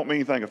this, and I don't mean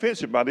anything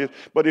offensive by this,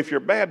 but if you're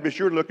Baptist,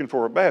 you're looking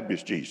for a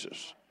Baptist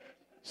Jesus.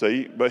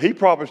 See? But he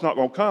probably is not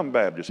going to come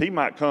Baptist. He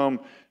might come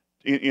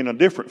in a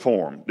different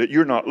form that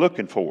you're not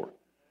looking for.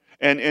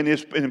 And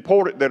it's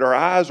important that our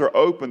eyes are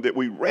open, that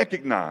we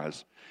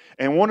recognize.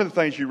 And one of the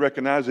things you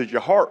recognize is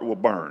your heart will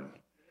burn.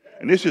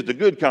 And this is the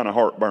good kind of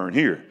heartburn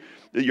here.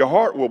 That your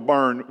heart will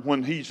burn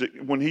when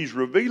he's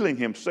revealing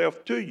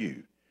himself to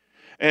you.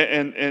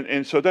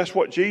 And so that's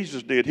what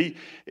Jesus did.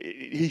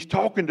 He's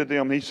talking to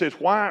them. He says,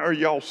 why are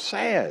y'all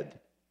sad?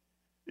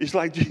 It's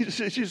like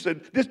Jesus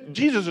said,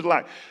 Jesus is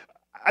like,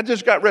 I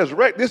just got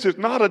resurrected. This is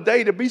not a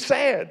day to be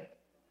sad.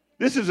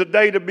 This is a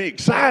day to be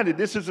excited.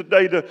 This is a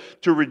day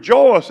to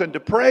rejoice and to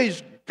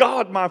praise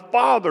God, my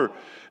Father.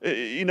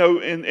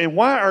 And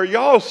why are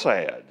y'all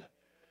sad?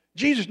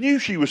 Jesus knew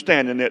she was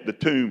standing at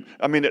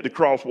the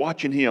cross,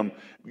 watching him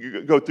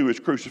go through his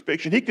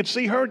crucifixion. He could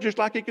see her just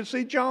like he could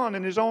see John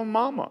and his own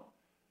mama.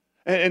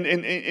 And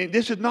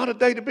this is not a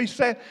day to be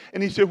sad.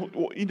 And he said,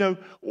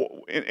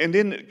 and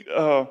then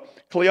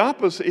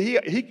Cleopas,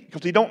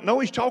 because he don't know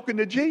he's talking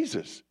to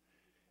Jesus.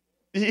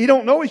 He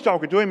don't know he's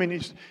talking to him.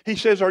 And he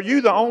says, are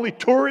you the only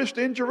tourist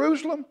in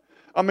Jerusalem?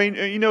 I mean,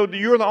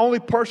 you're the only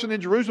person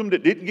in Jerusalem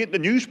that didn't get the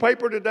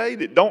newspaper today,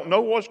 that don't know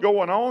what's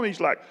going on.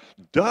 He's like,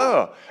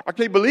 duh, I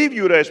can't believe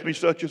you would ask me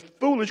such a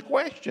foolish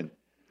question.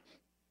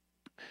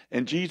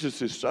 And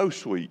Jesus is so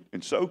sweet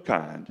and so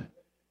kind.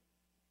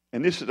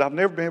 And I've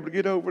never been able to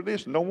get over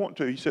this and don't want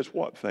to. He says,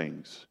 what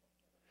things?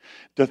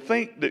 To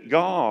think that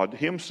God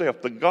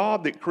himself, the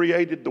God that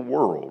created the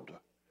world,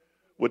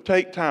 would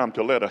take time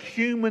to let a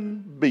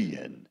human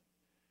being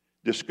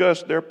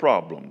discuss their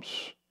problems.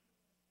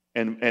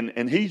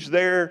 And he's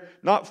there,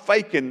 not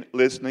faking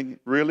listening,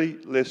 really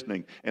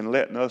listening and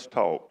letting us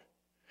talk.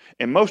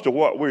 And most of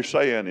what we're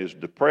saying is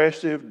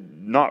depressive,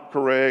 not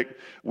correct.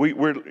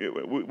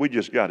 We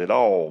just got it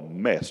all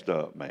messed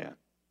up, man.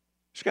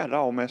 Just got it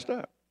all messed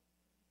up.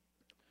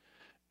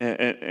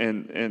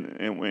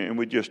 And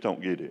we just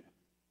don't get it.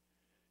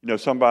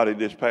 Somebody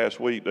this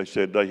past week, they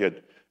said they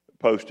had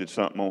posted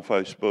something on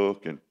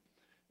Facebook,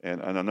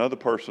 and another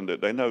person that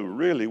they know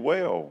really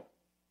well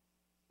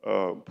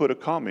put a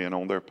comment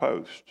on their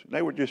post. And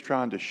they were just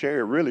trying to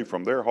share really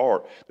from their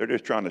heart. They're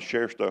just trying to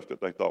share stuff that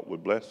they thought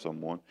would bless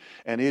someone.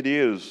 And it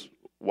is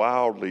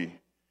wildly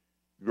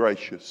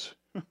gracious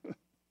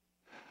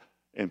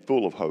and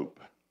full of hope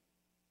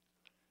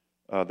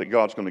that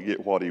God's going to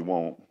get what he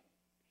wants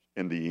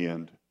in the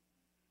end.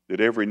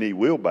 That every knee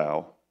will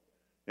bow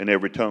and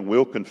every tongue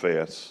will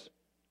confess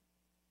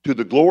to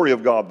the glory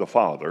of God the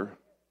Father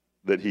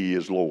that he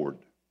is Lord.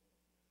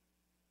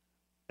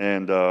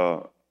 And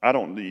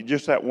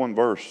just that one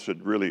verse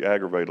should really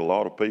aggravate a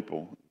lot of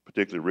people,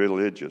 particularly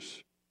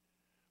religious.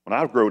 When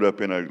I grew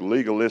up in a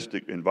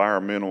legalistic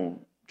environmental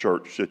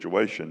church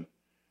situation,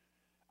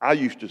 I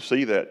used to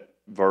see that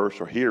verse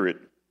or hear it,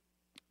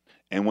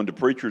 and when the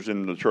preachers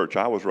in the church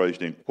I was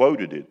raised in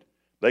quoted it,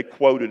 they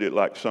quoted it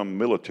like some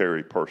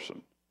military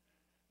person.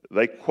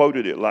 They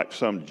quoted it like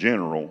some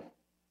general.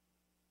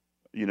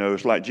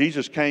 It's like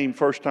Jesus came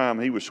first time,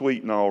 he was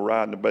sweet and all,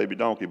 riding a baby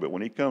donkey, but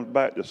when he comes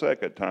back the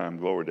second time,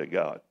 glory to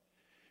God,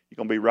 he's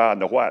going to be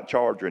riding a white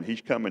charger, and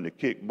he's coming to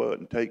kick butt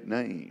and take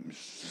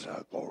names.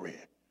 Glory.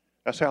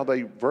 That's how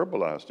they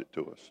verbalized it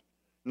to us.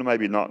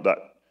 Maybe not that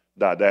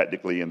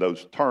didactically in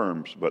those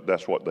terms, but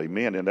that's what they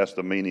meant, and that's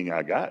the meaning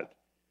I got.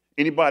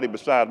 Anybody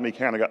beside me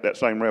kind of got that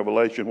same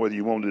revelation, whether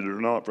you wanted it or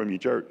not, from your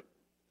church?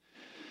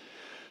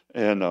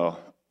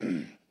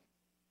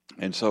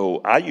 And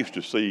so I used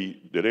to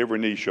see that every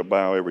knee shall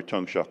bow, every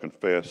tongue shall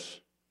confess,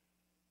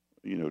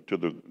 and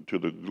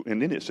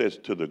then it says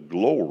to the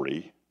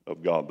glory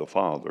of God the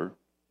Father.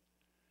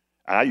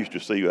 I used to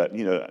see that,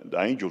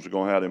 the angels are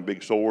going to have them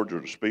big swords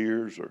or the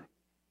spears, or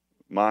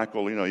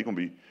Michael, he's going to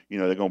be,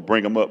 they're going to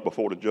bring them up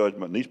before the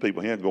judgment. And these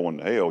people here going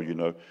to hell,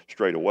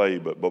 straight away.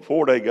 But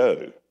before they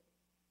go,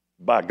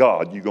 by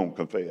God, you're going to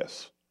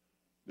confess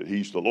that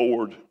he's the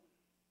Lord.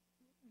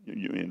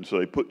 And so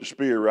they put the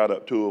spear right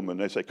up to them and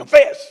they say,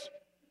 confess.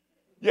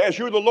 Yes,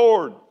 you're the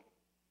Lord.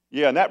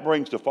 Yeah, and that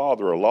brings the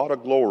Father a lot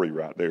of glory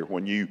right there.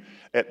 When you,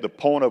 at the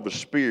point of a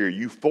spear,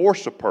 you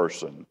force a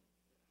person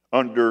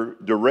under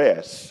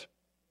duress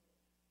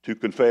to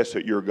confess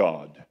that you're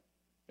God.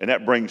 And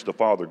that brings the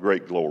Father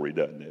great glory,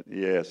 doesn't it?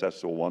 Yes,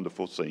 that's a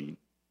wonderful scene.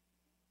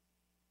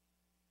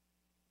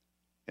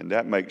 And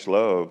that makes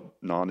love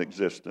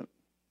non-existent.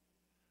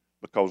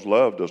 Because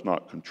love does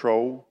not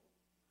control.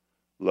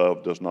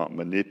 Love does not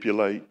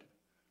manipulate.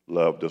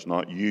 Love does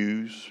not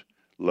use.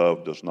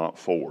 Love does not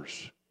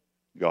force.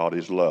 God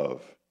is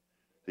love.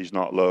 He's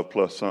not love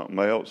plus something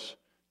else.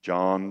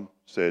 John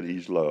said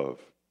he's love.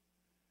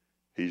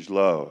 He's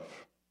love,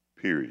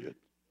 period.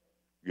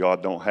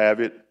 God don't have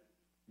it.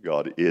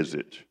 God is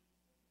it.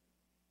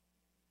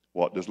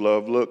 What does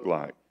love look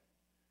like?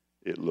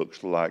 It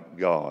looks like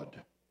God.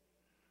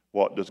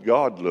 What does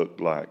God look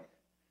like?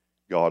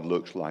 God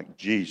looks like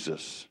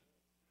Jesus.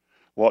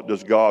 What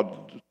does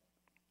God's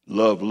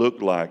love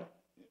look like?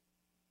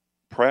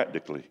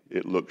 Practically,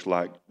 it looks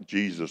like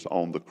Jesus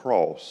on the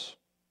cross.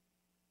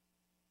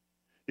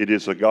 It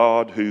is a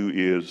God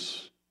who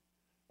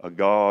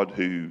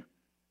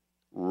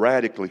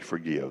radically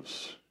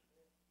forgives,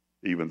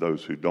 even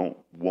those who don't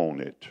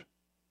want it,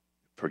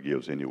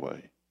 forgives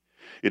anyway.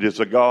 It is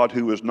a God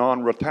who is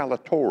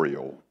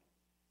non-retaliatorial,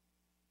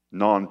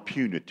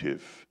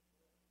 non-punitive,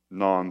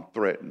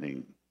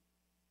 non-threatening.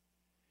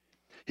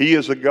 He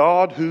is a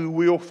God who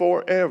will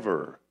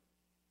forever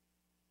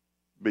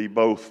be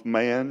both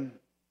man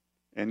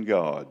and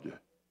God.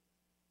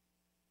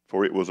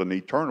 For it was an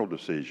eternal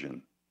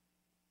decision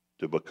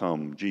to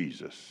become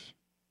Jesus.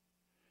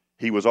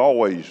 He was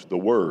always the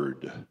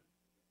Word,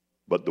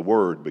 but the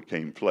Word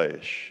became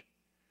flesh.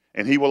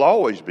 And he will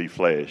always be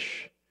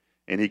flesh,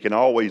 and he can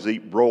always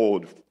eat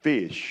broiled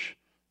fish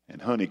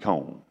and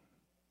honeycomb.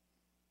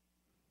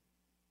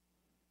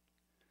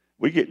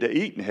 We get to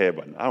eat in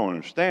heaven. I don't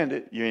understand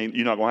it.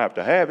 You're not going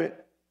to have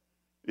it.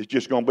 It's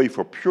just going to be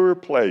for pure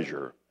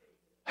pleasure.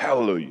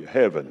 Hallelujah,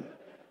 heaven.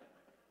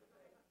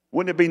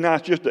 Wouldn't it be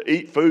nice just to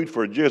eat food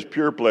for just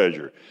pure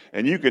pleasure?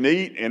 And you can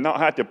eat and not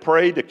have to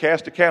pray to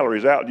cast the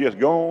calories out. Just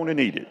go on and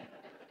eat it.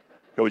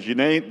 Because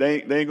they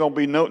ain't going to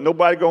be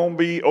nobody going to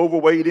be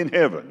overweight in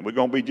heaven. We're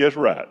going to be just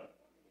right.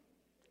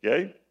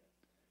 Okay?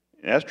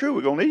 And that's true.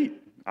 We're going to eat.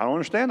 I don't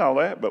understand all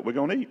that, but we're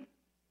going to eat.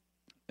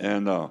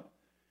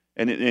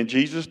 And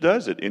Jesus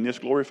does it in this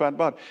glorified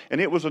body. And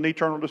it was an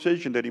eternal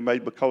decision that he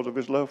made because of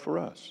his love for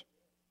us.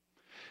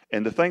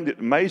 And the thing that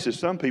amazes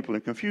some people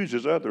and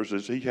confuses others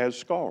is he has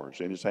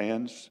scars in his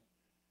hands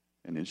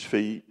and his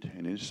feet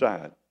and his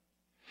side.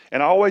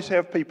 And I always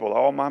have people,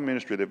 all my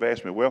ministry, they've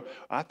asked me, well,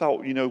 I thought,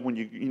 when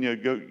you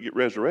go get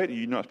resurrected,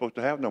 you're not supposed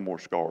to have no more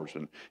scars.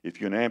 And if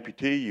you're an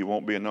amputee, you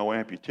won't be a no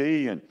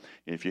amputee. And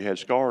if you had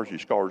scars, your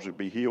scars would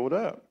be healed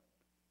up.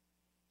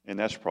 And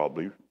that's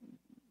probably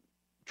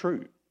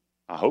true.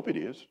 I hope it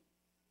is.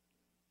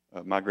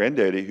 My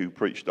granddaddy, who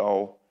preached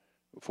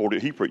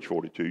he preached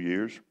 42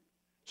 years.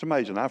 It's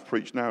amazing. I've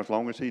preached now as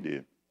long as he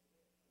did.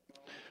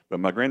 But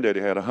my granddaddy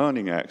had a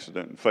hunting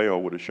accident and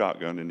fell with a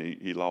shotgun, and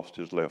he lost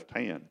his left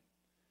hand.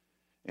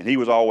 And he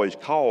was always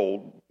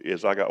called,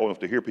 as I got old enough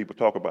to hear people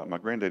talk about my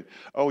granddaddy,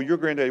 oh, your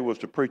granddaddy was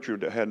the preacher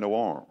that had no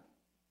arm.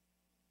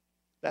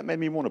 That made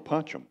me want to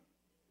punch him.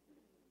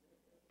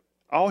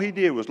 All he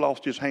did was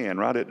lost his hand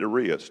right at the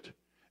wrist,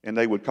 and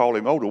they would call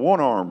him, oh, the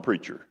one-arm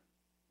preacher.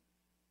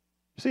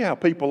 See how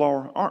people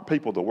are? Aren't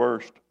people the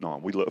worst? No,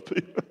 we love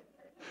people.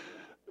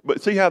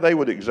 But see how they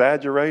would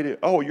exaggerate it?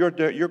 Oh, your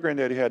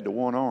granddaddy had the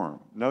one arm.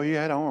 No, he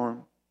had an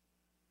arm.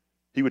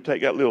 He would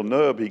take that little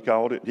nub, he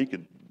called it. He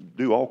could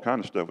do all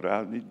kinds of stuff with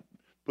it. He'd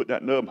put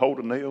that nub, hold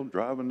a nail,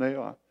 drive a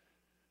nail.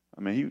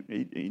 I mean,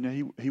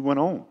 he went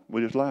on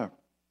with his life.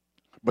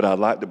 But I'd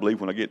like to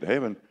believe when I get to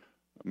heaven,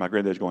 my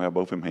granddad's going to have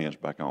both of them hands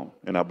back on.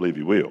 And I believe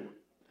he will.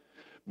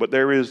 But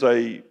there is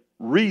a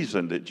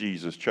reason that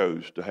Jesus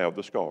chose to have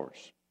the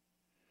scars.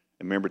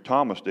 And remember,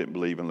 Thomas didn't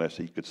believe unless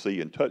he could see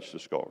and touch the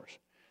scars.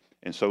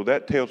 And so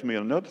that tells me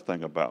another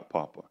thing about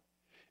Papa,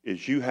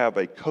 is you have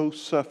a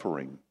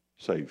co-suffering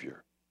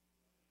Savior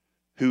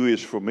who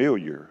is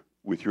familiar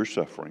with your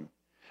suffering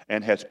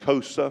and has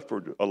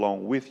co-suffered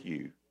along with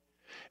you.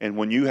 And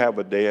when you have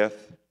a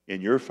death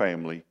in your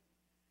family,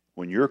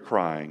 when you're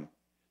crying,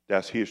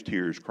 that's his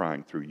tears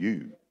crying through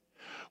you.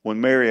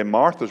 When Mary and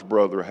Martha's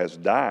brother has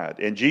died,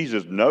 and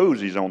Jesus knows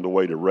he's on the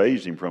way to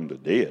raise him from the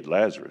dead,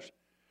 Lazarus,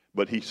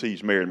 but he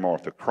sees Mary and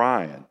Martha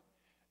crying,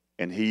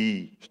 and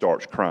he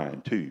starts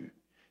crying too.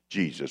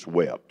 Jesus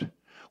wept.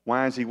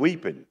 Why is he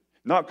weeping?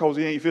 Not because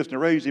he ain't fixing to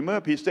raise him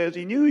up. He says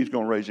he knew he's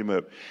going to raise him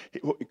up.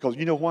 Because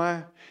you know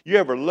why? You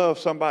ever love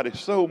somebody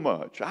so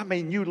much? I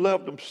mean, you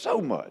loved them so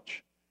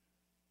much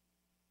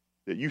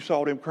that you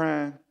saw them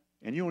crying,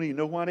 and you don't even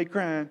know why they're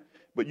crying,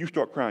 but you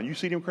start crying. You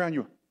see them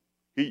crying,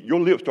 your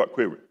lips start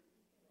quivering.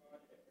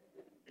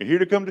 And here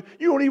they come.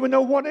 You don't even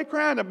know what they're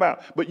crying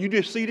about, but you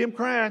just see them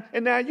crying,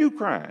 and now you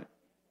crying.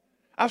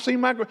 I've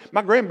seen my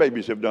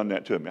grandbabies have done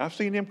that to me. I've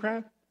seen them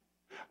crying.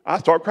 I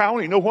start crying. I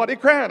don't even know what they're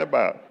crying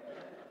about.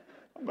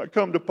 I'm going to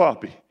come to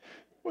Poppy.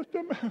 What's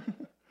the matter?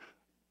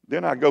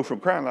 Then I go from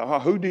crying like, oh,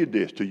 who did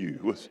this to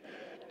you?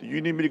 Do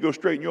you need me to go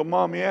straighten your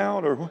mommy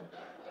out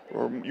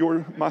or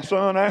my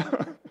son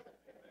out?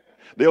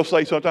 They'll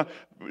say sometimes,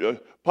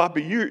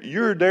 Poppy,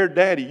 you're their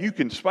daddy. You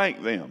can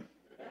spank them.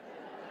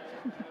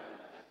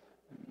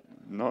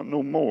 Not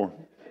no more.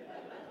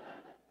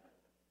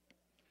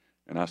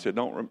 And I said,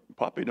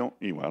 Poppy, don't.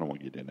 Anyway, I don't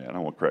want to get in that. I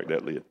don't want to crack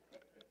that lid.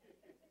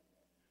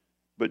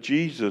 But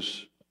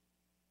Jesus,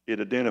 it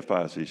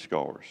identifies these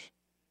scars.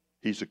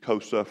 He's a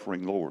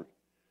co-suffering Lord.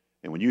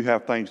 And when you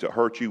have things that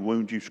hurt you,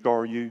 wound you,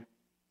 scar you,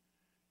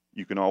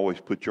 you can always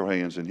put your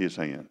hands in his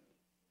hand.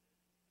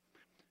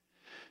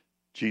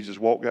 Jesus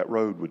walked that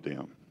road with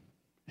them.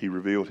 He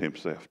revealed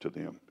himself to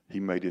them. He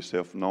made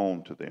himself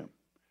known to them.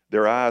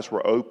 Their eyes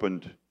were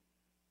opened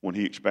when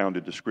he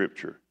expounded the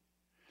Scripture.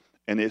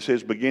 And it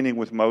says, beginning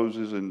with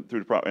Moses and through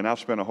the prophet. And I've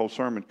spent a whole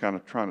sermon kind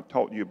of trying to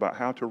talk to you about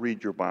how to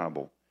read your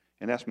Bible.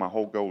 And that's my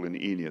whole goal in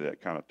any of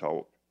that kind of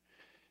talk,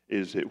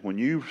 is that when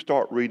you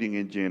start reading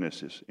in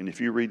Genesis, and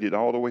if you read it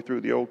all the way through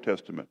the Old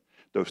Testament,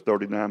 those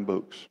 39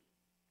 books,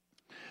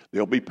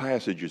 there'll be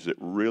passages that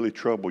really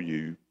trouble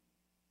you,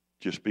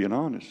 just being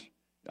honest.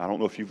 I don't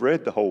know if you've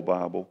read the whole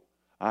Bible.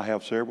 I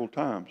have several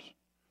times.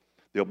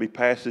 There'll be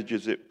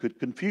passages that could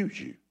confuse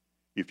you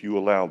if you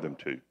allow them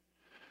to.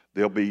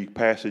 There'll be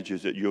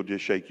passages that you'll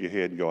just shake your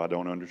head and go, I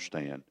don't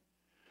understand.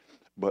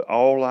 But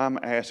all I'm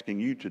asking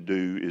you to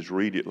do is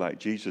read it like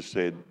Jesus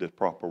said, the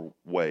proper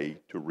way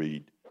to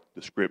read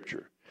the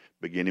Scripture.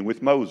 Beginning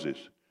with Moses,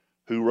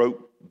 Who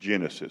wrote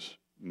Genesis?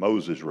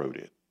 Moses wrote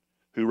it.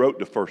 Who wrote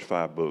the first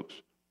 5 books?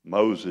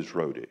 Moses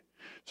wrote it.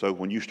 So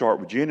when you start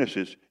with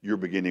Genesis, you're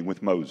beginning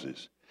with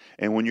Moses.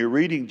 And when you're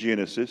reading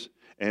Genesis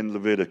and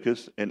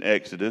Leviticus and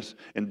Exodus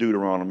and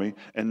Deuteronomy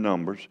and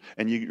Numbers,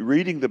 and you're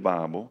reading the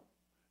Bible,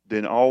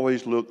 then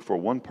always look for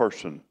one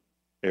person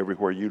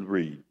everywhere you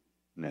read,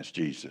 and that's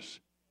Jesus.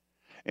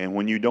 And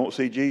when you don't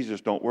see Jesus,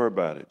 don't worry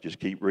about it. Just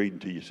keep reading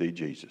till you see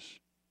Jesus.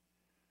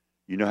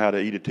 You know how to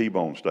eat a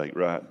T-bone steak,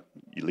 right?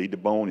 You leave the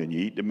bone and you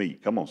eat the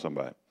meat. Come on,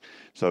 somebody.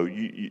 So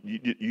you're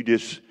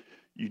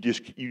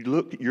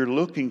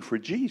looking for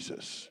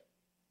Jesus.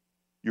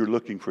 You're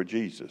looking for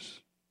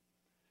Jesus.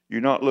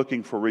 You're not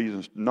looking for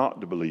reasons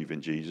not to believe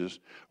in Jesus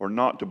or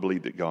not to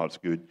believe that God's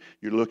good.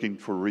 You're looking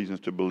for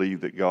reasons to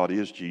believe that God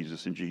is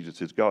Jesus and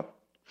Jesus is God.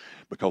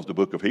 Because the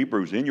book of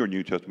Hebrews in your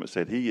New Testament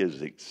said he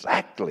is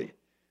exactly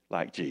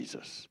like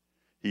Jesus.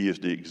 He is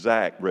the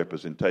exact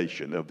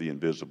representation of the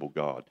invisible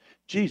God.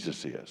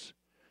 Jesus is.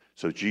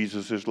 So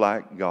Jesus is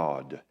like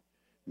God.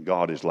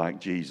 God is like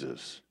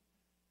Jesus.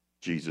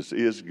 Jesus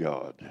is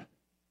God.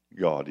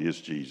 God is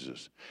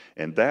Jesus.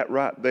 And that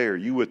right there,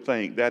 you would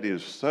think that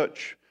is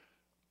such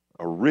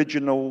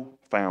original,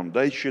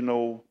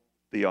 foundational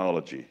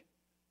theology.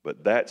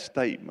 But that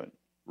statement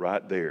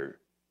right there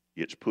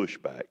gets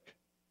pushed back.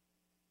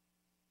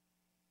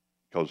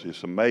 Because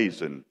it's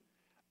amazing.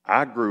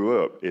 I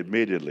grew up,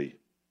 admittedly,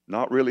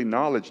 not really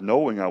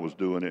knowing I was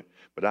doing it,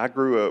 but I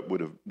grew up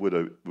with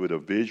a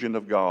vision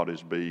of God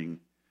as being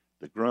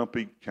the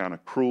grumpy, kind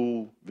of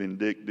cruel,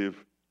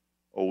 vindictive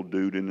old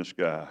dude in the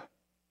sky.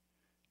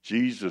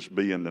 Jesus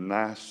being the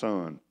nice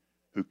son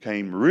who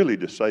came really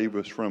to save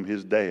us from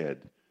his dad,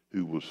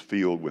 who was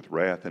filled with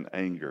wrath and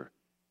anger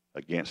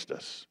against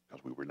us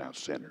because we were now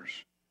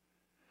sinners.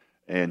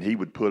 And he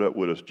would put up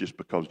with us just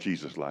because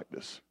Jesus liked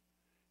us.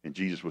 And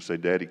Jesus would say,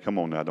 Daddy, come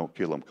on now, don't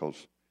kill them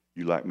because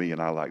you like me and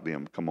I like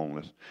them. Come on,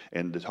 let's.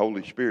 And the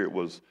Holy Spirit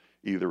was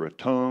either a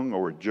tongue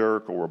or a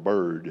jerk or a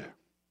bird.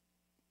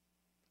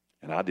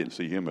 And I didn't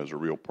see him as a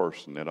real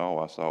person at all.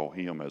 I saw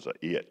him as a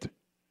it,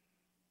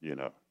 you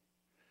know.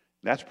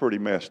 That's pretty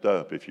messed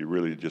up if you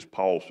really just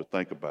pause to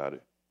think about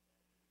it.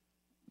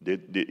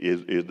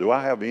 Do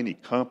I have any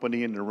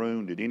company in the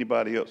room? Did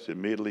anybody else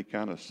admittedly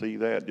kind of see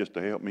that just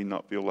to help me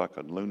not feel like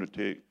a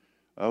lunatic?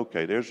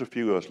 Okay, there's a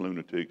few of us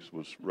lunatics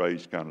was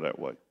raised kind of that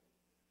way.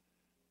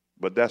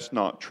 But that's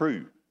not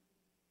true.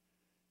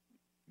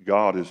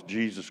 God is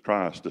Jesus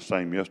Christ, the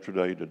same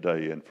yesterday,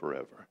 today, and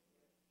forever.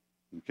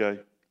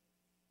 Okay?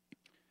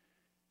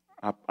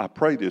 I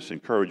pray this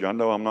encourage you. I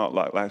know I'm not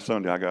like last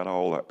Sunday, I got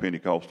all that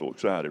Pentecostal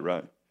excited,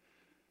 right?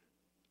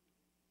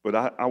 But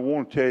I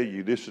want to tell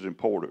you this is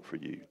important for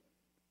you.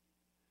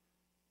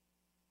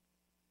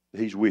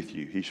 He's with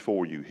you. He's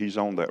for you. He's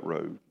on that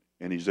road.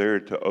 And he's there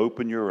to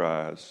open your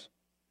eyes.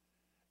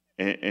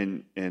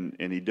 And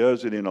he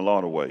does it in a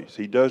lot of ways.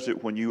 He does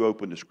it when you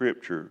open the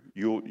Scripture.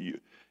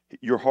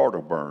 Your heart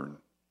will burn.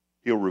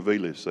 He'll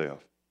reveal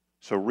himself.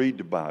 So read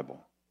the Bible.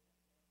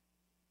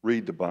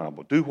 Read the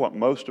Bible. Do what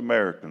most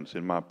Americans,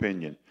 in my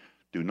opinion,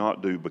 do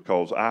not do,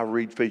 because I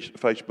read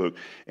Facebook,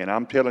 and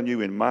I'm telling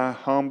you, in my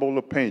humble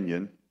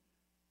opinion,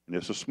 and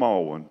it's a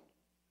small one,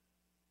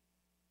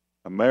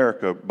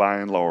 America, by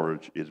and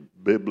large, is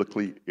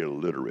biblically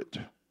illiterate.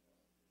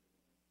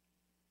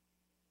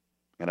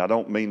 And I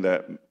don't mean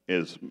that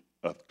as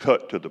a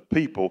cut to the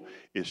people.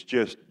 It's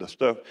just the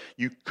stuff.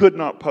 You could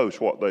not post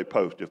what they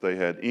post if they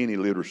had any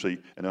literacy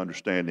and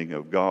understanding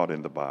of God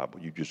and the Bible.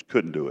 You just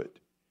couldn't do it.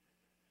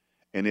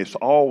 And it's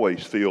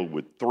always filled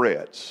with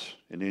threats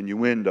and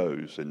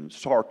innuendos and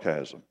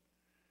sarcasm.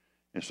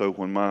 And so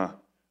when my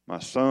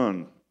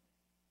son,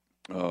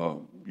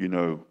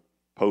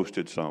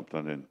 posted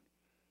something and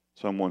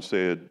someone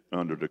said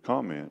under the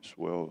comments,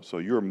 well, so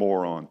you're a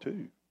moron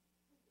too.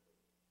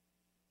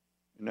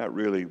 And that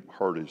really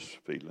hurt his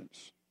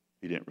feelings.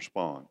 He didn't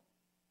respond.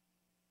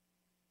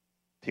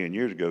 10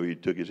 years ago, he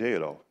took his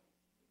head off.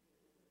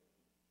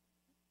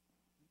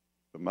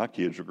 But my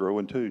kids are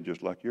growing too,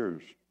 just like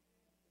yours,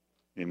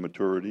 in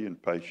maturity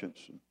and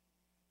patience.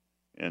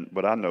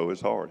 But I know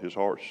his heart. His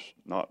heart's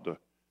not to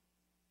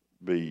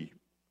be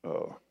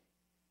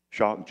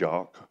shock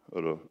jock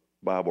at a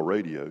Bible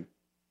radio.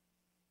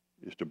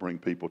 It's to bring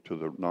people to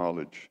the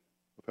knowledge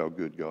of how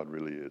good God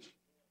really is.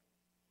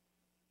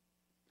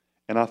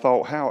 And I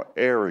thought how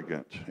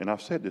arrogant, and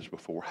I've said this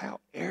before, how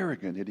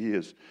arrogant it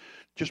is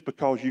just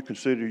because you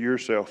consider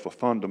yourself a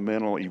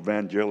fundamental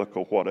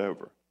evangelical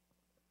whatever.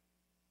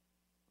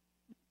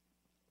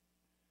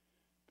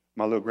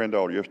 My little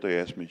granddaughter yesterday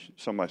asked me,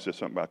 somebody said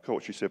something about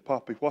cult. She said,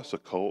 Poppy, what's a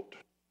cult?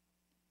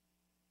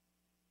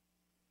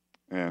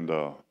 And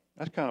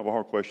that's kind of a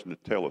hard question to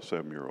tell a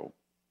 7-year-old.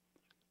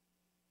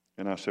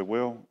 And I said,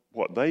 well,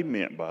 what they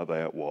meant by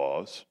that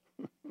was,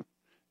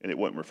 and it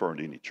wasn't referring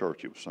to any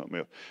church, it was something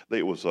else.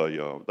 They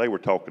were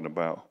talking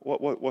about,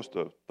 what's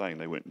the thing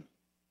they went,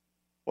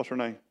 what's her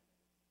name?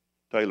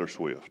 Taylor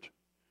Swift.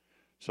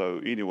 So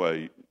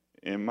anyway,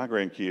 and my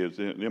grandkids,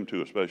 them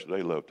two especially,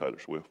 they love Taylor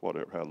Swift,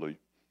 whatever, hallelujah.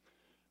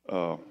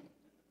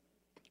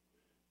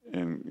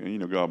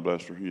 And God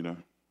bless her,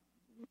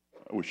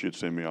 I wish she'd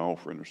send me an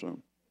offering or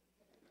something.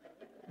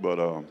 But,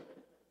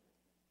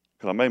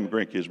 because I made my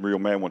grandkids real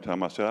mad one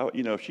time. I said,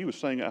 if she was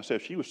singing,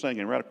 if she was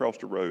singing right across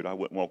the road, I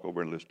wouldn't walk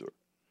over and listen to her.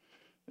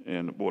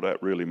 And, boy,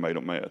 that really made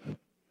them mad.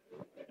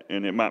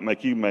 And it might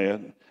make you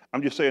mad.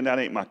 I'm just saying that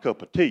ain't my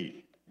cup of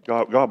tea.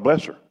 God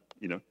bless her,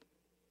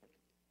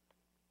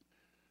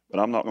 But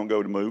I'm not going to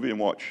go to the movie and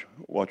watch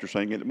her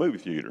sing in the movie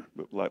theater,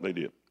 but like they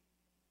did.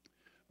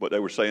 But they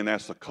were saying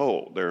that's a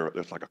cult.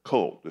 That's like a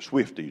cult, the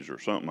Swifties or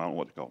something. I don't know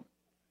what they call them.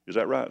 Is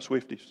that right,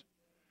 Swifties?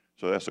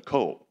 So that's a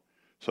cult.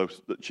 So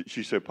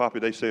she said, Poppy,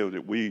 they said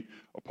that we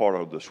are part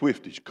of the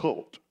Swifties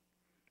cult.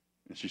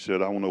 And she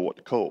said, I don't know what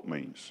the cult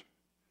means.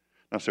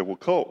 And I said, well,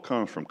 cult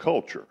comes from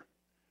culture.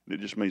 It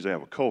just means they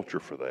have a culture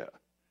for that.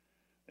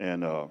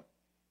 And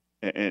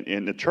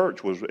the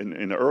church was,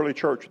 in the early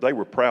church, they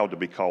were proud to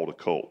be called a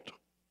cult.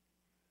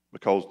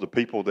 Because the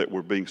people that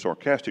were being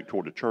sarcastic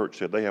toward the church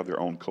said they have their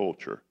own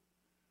culture.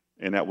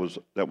 And that was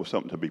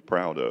something to be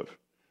proud of.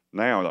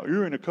 Now, like,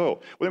 you're in a cult.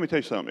 Well, let me tell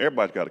you something.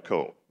 Everybody's got a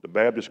cult. The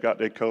Baptists got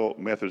their cult.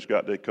 Methodists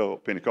got their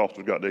cult.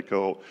 Pentecostals got their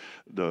cult.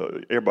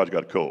 Everybody's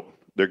got a cult.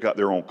 They've got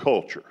their own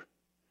culture.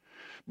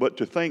 But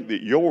to think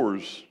that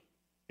yours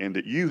and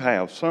that you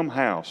have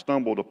somehow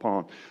stumbled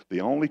upon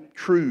the only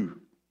true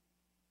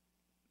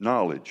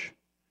knowledge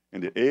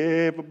and that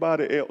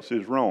everybody else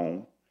is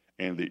wrong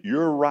and that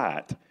you're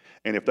right,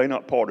 and if they're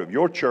not part of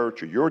your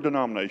church or your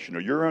denomination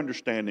or your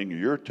understanding or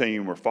your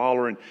team or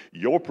following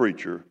your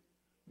preacher,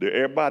 that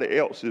everybody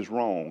else is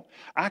wrong.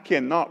 I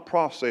cannot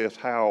process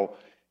how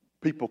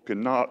people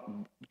cannot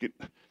get,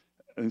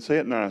 and say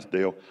it nice,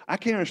 Dale, I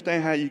can't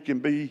understand how you can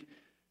be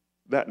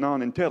that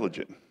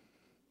non-intelligent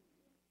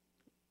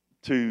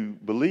to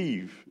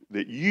believe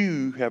that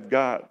you have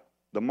got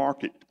the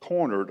market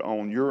cornered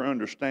on your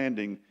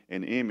understanding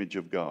and image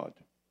of God,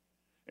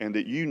 and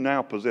that you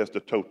now possess the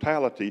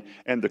totality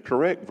and the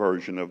correct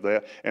version of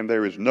that, and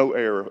there is no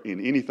error in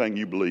anything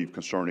you believe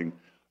concerning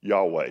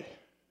Yahweh.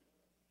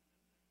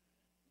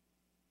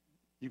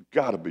 You've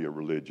got to be a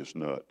religious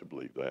nut to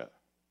believe that.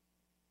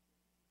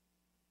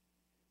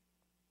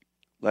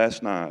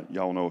 Last night,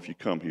 y'all know if you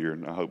come here,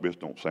 and I hope this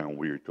don't sound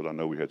weird because I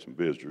know we had some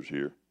visitors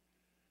here,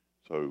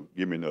 so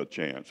give me another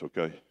chance,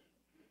 okay?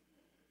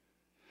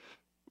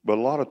 But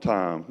a lot of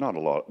times, not a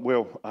lot,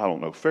 well, I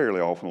don't know, fairly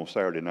often on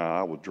Saturday night,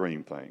 I would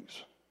dream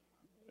things.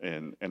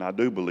 And I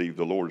do believe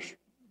the Lord's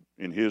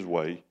in His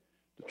way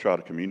to try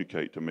to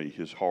communicate to me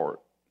His heart,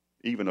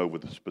 even over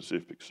the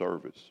specific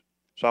service.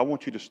 So I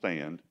want you to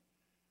stand,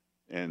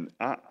 and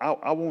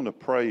I want to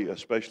pray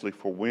especially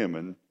for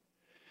women,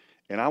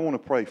 and I want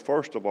to pray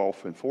first of all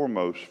and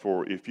foremost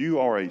for if you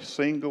are a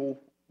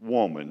single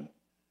woman,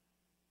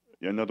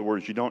 in other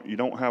words, you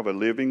don't have a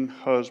living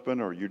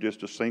husband or you're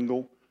just a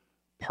single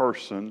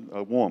person,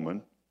 a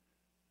woman,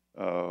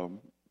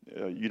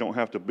 you don't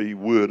have to be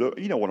widowed.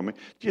 You know what I mean?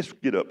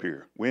 Just get up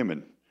here,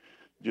 women.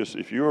 Just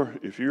if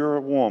you're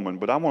a woman,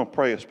 but I want to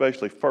pray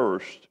especially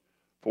first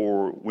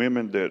for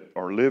women that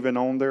are living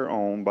on their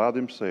own by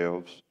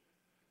themselves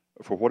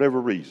for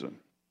whatever reason.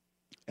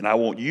 And I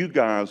want you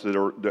guys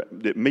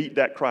that meet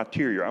that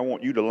criteria, I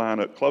want you to line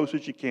up close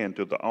as you can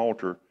to the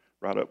altar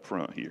right up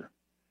front here.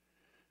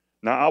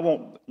 Now I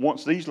want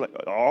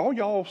all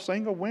y'all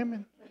single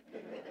women.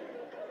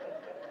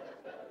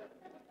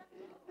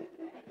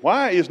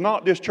 Why is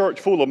not this church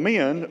full of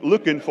men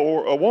looking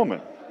for a woman?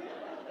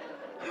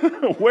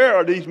 Where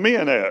are these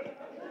men at?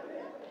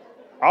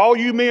 All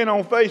you men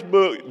on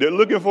Facebook that are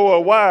looking for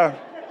a wife,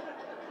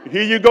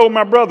 here you go,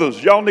 my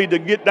brothers. Y'all need to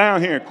get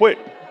down here quick.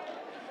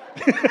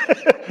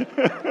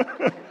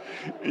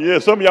 Yeah,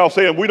 some of y'all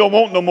saying, we don't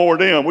want no more of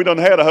them. We done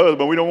had a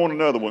husband. We don't want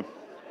another one.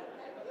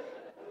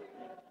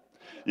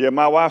 Yeah,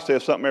 my wife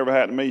said something ever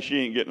happened to me, she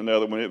ain't getting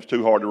another one. It was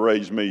too hard to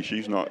raise me.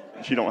 She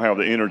don't have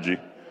the energy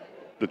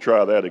to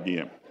try that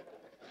again.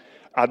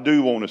 I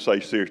do want to say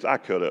seriously, I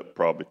cut up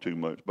probably too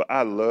much, but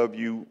I love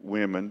you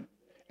women,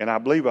 and I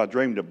believe I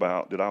dreamed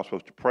about that I was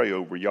supposed to pray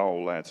over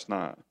y'all last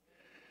night.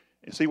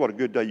 And see what a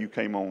good day you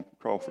came on,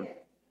 Crawford.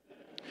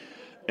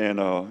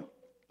 And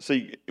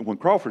see, when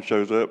Crawford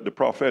shows up, the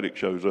prophetic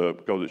shows up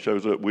because it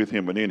shows up with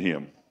him and in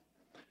him.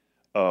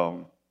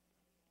 And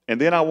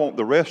then I want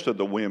the rest of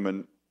the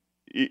women,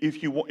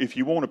 if you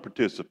want to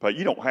participate,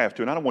 you don't have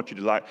to, and I don't want you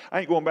to I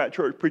ain't going back to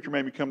church, preacher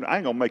made me come, I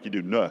ain't going to make you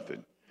do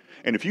nothing.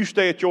 And if you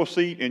stay at your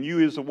seat and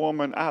you as a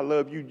woman, I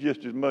love you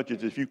just as much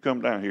as if you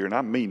come down here, and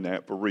I mean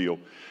that for real.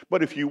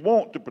 But if you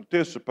want to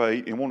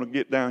participate and want to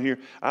get down here,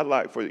 I'd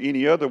like for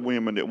any other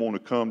women that want to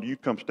come, you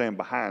come stand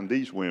behind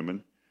these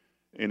women,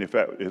 and if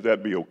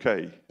that'd be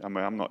okay. I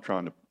mean, I'm not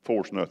trying to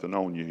force nothing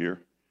on you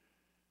here.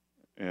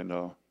 And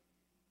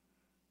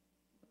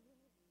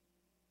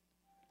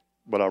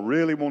but I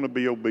really want to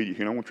be obedient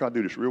here. And I'm going to try to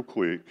do this real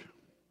quick.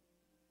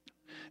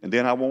 And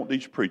then I want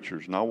these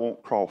preachers, and I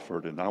want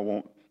Crawford, and I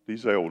want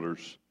these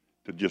elders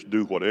to just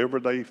do whatever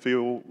they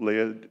feel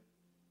led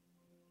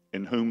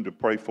and whom to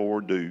pray for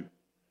or do.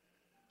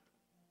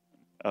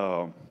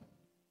 But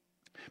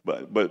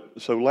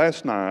so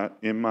last night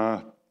in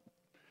my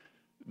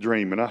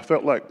dream, and I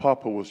felt like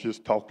Papa was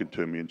just talking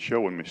to me and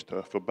showing me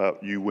stuff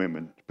about you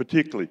women,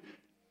 particularly.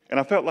 And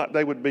I felt like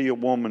they would be a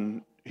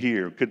woman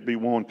here. Could be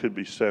one, could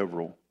be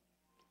several.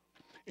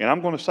 And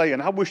I'm going to say,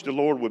 and I wish the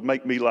Lord would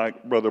make me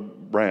like Brother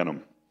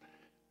Branham.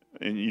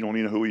 And you don't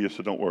even know who he is,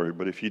 so don't worry.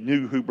 But if you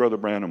knew who Brother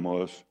Branham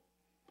was,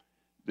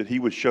 that he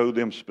would show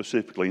them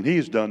specifically. And he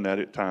has done that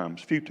at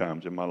times, a few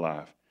times in my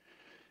life.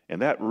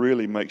 And that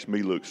really makes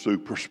me look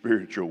super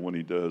spiritual when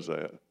he does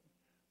that.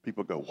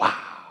 People go, wow,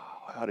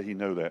 how did he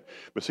know that?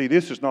 But see,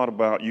 this is not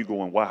about you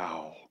going,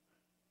 wow,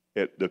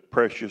 at the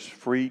precious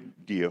free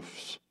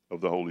gifts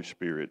of the Holy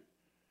Spirit.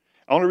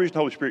 The only reason the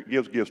Holy Spirit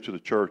gives gifts to the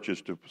church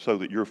is so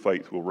that your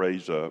faith will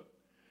raise up.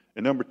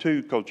 And number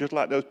two, because just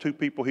like those two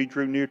people he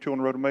drew near to on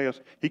the road to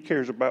Emmaus, he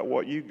cares about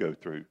what you go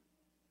through.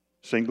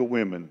 Single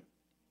women,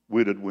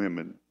 widowed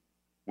women,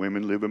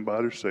 women living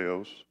by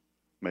themselves,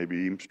 maybe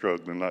even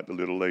struggling like the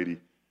little lady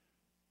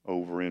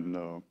over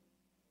near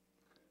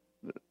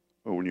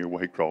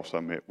Waycross I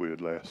met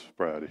with last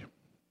Friday.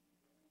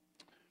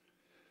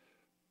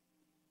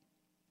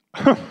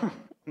 I'm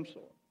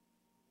sorry.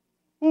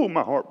 Oh,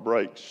 my heart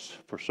breaks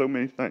for so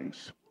many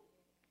things.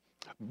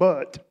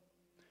 But,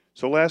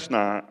 so last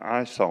night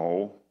I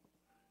saw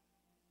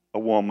a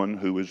woman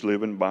who was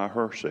living by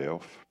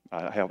herself.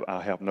 I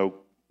have no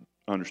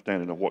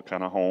understanding of what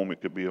kind of home. It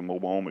could be a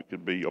mobile home, it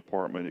could be an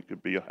apartment, it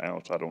could be a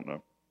house, I don't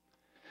know.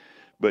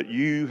 But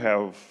you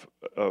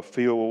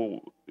feel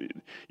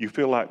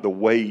like the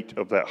weight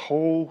of that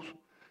whole,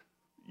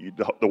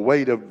 the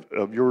weight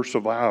of your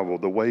survival,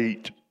 the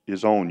weight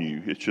is on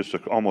you. It's just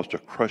almost a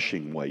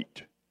crushing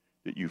weight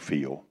that you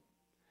feel.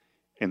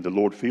 And the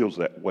Lord feels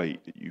that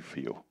weight that you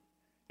feel.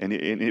 And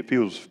it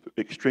feels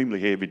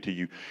extremely heavy to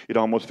you. It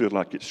almost feels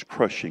like it's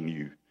crushing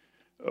you,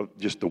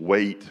 just the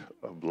weight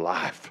of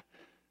life.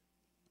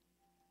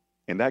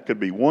 And that could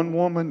be one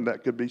woman,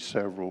 that could be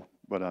several,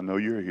 but I know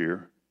you're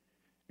here.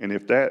 And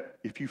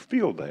if you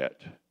feel that,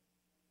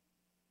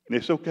 and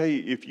it's okay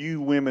if you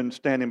women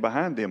standing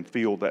behind them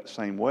feel that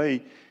same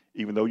way,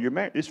 even though you're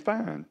married, it's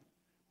fine.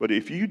 But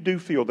if you do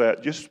feel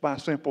that, just by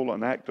simple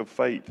an act of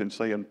faith and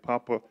saying,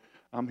 Papa,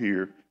 I'm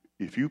here,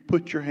 if you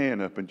put your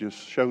hand up and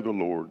just show the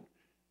Lord,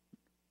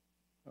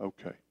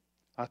 okay.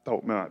 I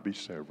thought might be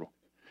several.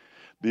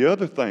 The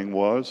other thing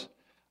was,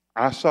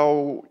 I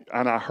saw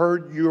and I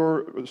heard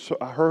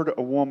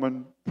a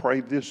woman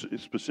pray this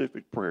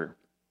specific prayer.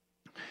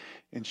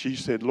 And she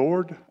said,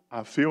 Lord,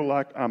 I feel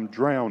like I'm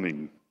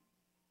drowning.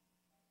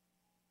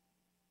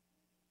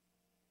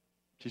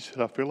 She said,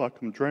 I feel like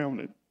I'm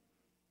drowning.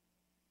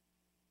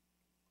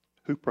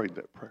 Who prayed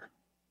that prayer?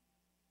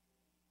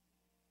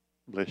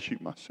 Bless you,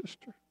 my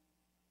sister.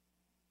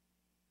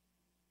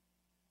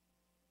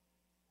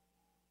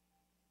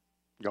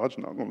 God's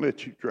not going to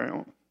let you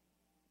drown,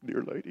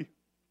 dear lady.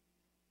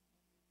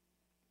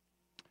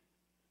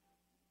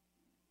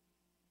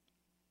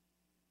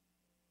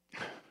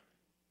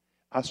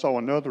 I saw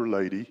another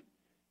lady,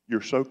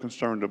 you're so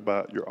concerned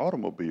about your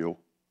automobile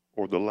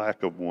or the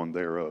lack of one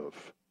thereof.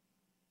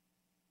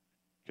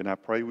 Can I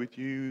pray with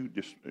you?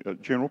 Just a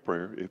general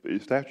prayer.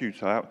 If that's you,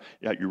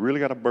 you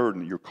really got a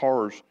burden. Your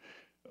car's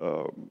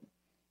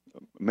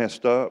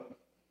messed up.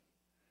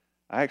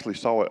 I actually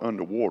saw it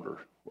underwater.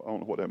 I don't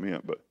know what that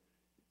meant, but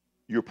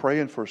you're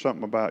praying for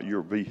something about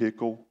your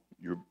vehicle,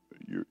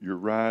 your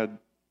ride.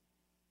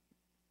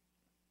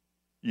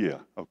 Yeah,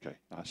 okay,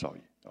 I saw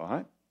you. All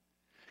right.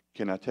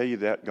 Can I tell you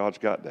that God's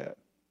got that?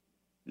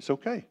 It's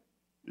okay.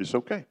 It's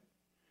okay.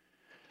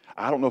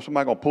 I don't know if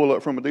somebody going to pull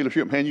up from a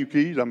dealership and hand you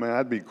keys. I mean,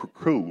 that'd be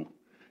cool.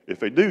 If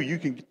they do, you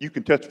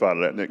can testify to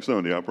that next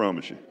Sunday, I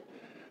promise you.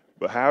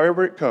 But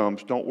however it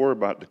comes, don't worry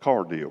about the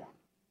car deal.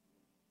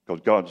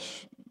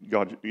 Because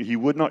God, He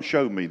would not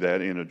show me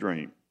that in a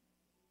dream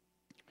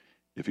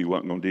if He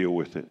wasn't going to deal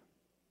with it.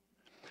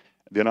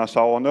 Then I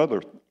saw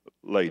another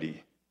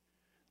lady.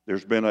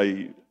 There's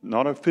been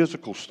not a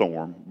physical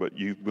storm, but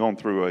you've gone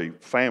through a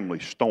family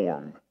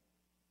storm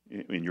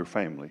in your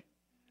family.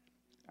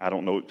 I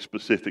don't know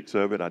specifics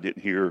of it. I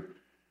didn't hear,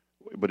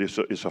 but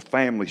it's a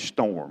family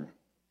storm.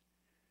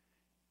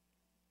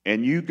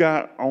 And you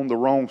got on the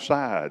wrong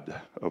side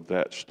of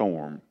that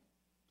storm.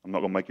 I'm not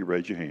going to make you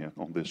raise your hand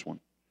on this one.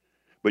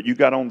 But you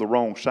got on the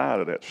wrong side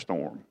of that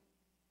storm.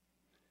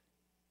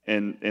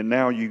 And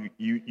now you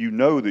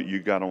know that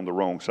you got on the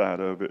wrong side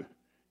of it,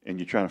 and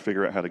you're trying to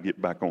figure out how to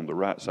get back on the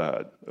right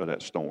side of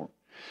that storm.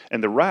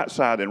 And the right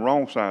side and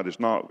wrong side is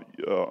not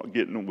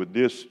getting with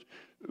this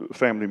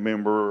family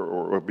member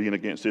or being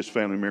against this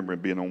family member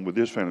and being on with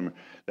this family member.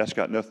 That's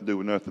got nothing to do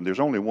with nothing.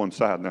 There's only one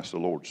side, and that's the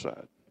Lord's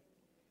side.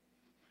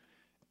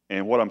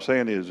 And what I'm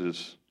saying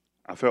is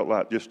I felt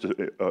like just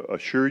to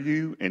assure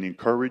you and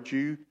encourage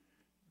you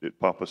that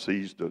Papa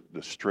sees the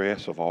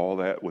stress of all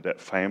that with that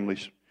family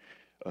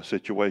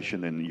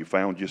situation, and you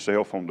found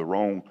yourself on the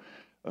wrong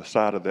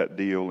side of that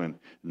deal, and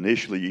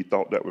initially you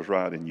thought that was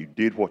right, and you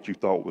did what you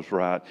thought was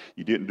right.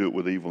 You didn't do it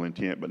with evil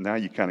intent, but now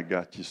you kind of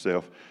got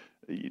yourself,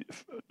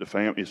 the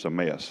family, it's a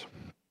mess.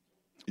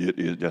 It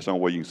is. That's the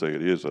only way you can say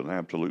it is an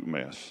absolute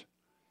mess.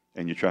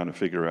 And you're trying to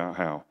figure out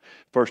how.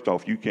 First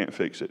off, you can't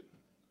fix it.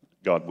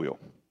 God will.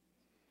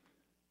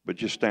 But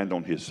just stand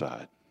on his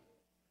side.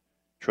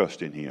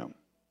 Trust in him.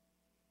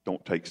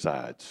 Don't take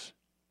sides.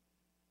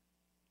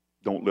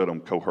 Don't let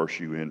them coerce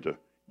you into,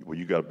 well,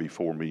 you got to be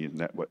for me, and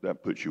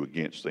that puts you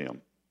against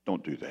them.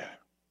 Don't do that.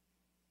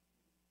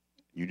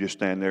 You just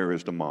stand there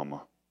as the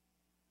mama.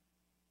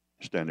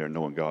 Stand there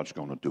knowing God's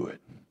going to do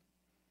it.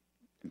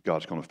 And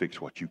God's going to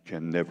fix what you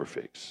can never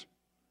fix.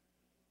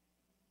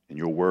 And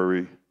you'll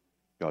worry,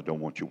 God don't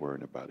want you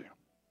worrying about it.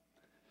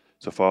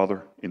 So,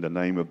 Father, in the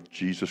name of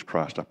Jesus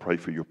Christ, I pray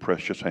for your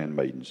precious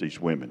handmaidens, these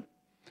women.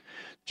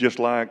 Just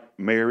like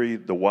Mary,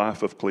 the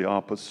wife of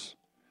Cleopas,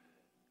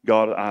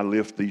 God, I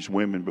lift these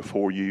women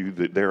before you,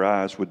 that their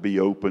eyes would be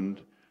opened,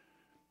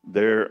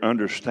 their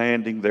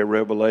understanding, their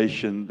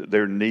revelation,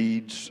 their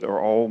needs are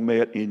all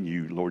met in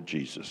you, Lord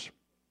Jesus.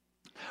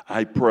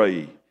 I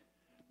pray,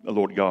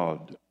 Lord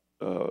God,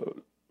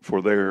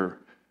 for their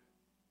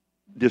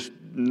just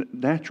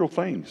natural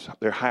things,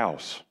 their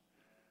house,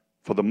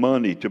 for the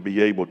money to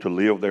be able to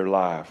live their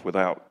life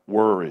without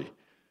worry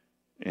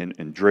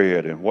and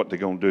dread and what they're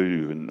going to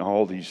do and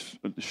all these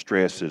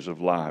stresses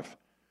of life.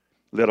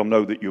 Let them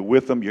know that you're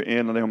with them, you're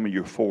in them, and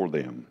you're for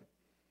them.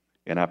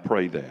 And I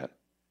pray that.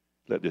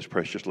 Let this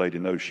precious lady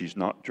know she's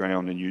not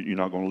drowning. You're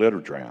not going to let her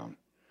drown.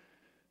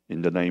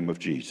 In the name of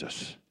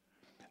Jesus.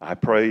 I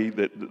pray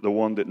that the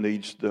one that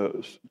needs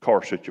the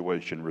car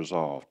situation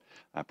resolved,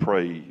 I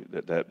pray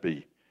that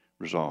be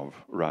resolved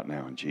right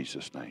now in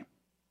Jesus' name.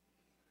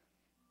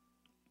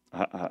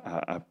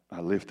 I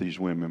lift these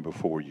women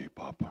before you,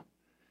 Papa.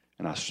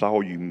 And I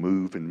saw you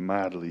moving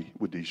mightily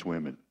with these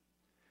women.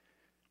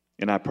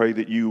 And I pray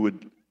that you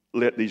would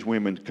let these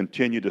women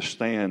continue to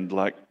stand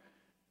like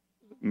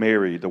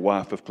Mary, the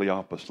wife of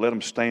Cleopas. Let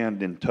them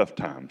stand in tough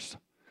times.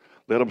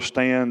 Let them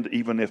stand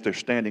even if they're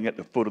standing at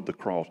the foot of the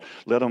cross.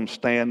 Let them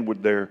stand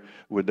with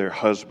their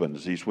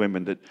husbands, these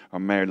women that are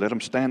married. Let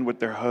them stand with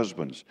their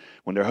husbands.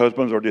 When their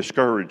husbands are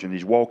discouraged and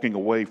he's walking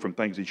away from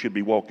things he should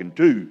be walking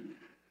to,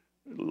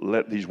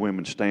 let these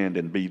women stand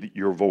and be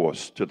your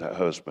voice to that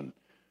husband.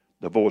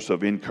 The voice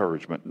of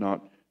encouragement,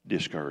 not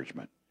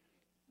discouragement.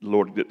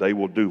 Lord, that they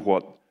will do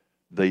what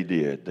they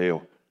did.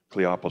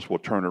 Cleopas will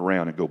turn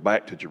around and go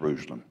back to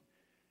Jerusalem.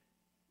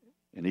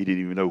 And he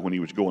didn't even know when he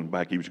was going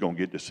back, he was going to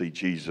get to see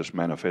Jesus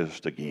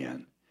manifest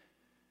again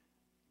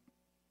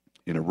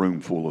in a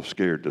room full of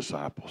scared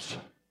disciples.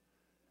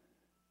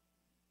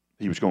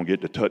 He was going to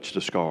get to touch the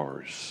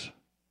scars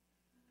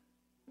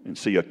and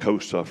see a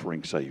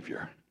co-suffering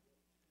Savior.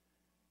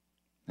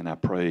 And I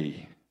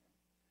pray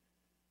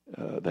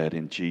that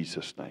in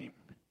Jesus' name.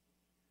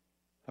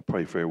 I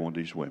pray for every one of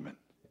these women.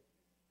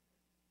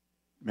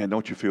 Man,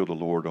 don't you feel the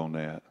Lord on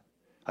that?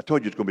 I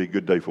told you it's going to be a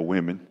good day for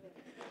women.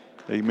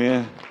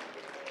 Amen.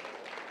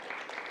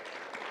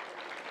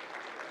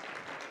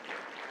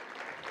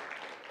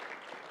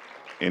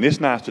 And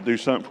it's nice to do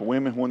something for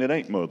women when it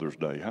ain't Mother's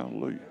Day.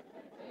 Hallelujah.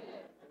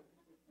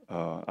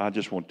 I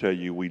just want to tell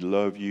you, we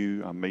love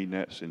you. I mean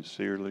that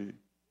sincerely.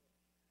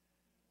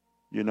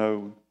 You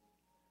know,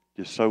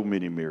 just so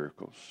many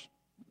miracles.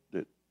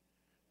 That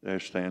there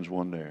stands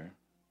one there.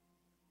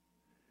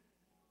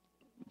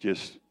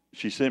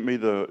 You sent me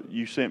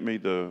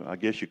the, I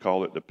guess you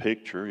call it the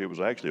picture. It was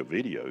actually a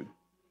video.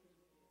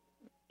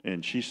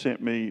 And she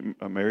sent me,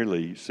 Mary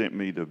Lee sent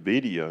me the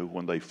video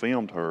when they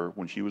filmed her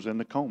when she was in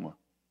the coma.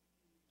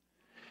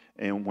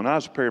 And when I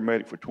was a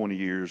paramedic for 20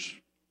 years,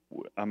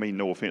 I mean,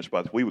 no offense,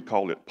 but we would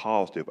call it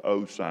positive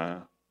O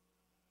sign.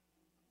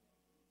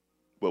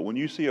 But when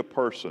you see a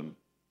person,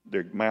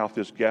 their mouth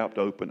is gapped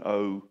open,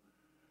 O,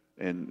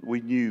 and we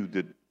knew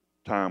that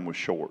time was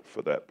short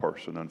for that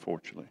person,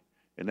 unfortunately.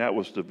 And that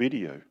was the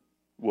video,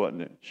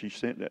 wasn't it? She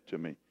sent that to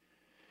me.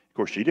 Of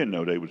course, she didn't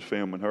know they was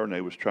filming her and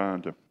they was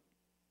trying to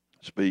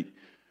speak.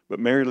 But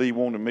Mary Lee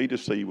wanted me to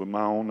see with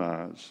my own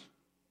eyes,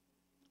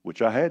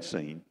 which I had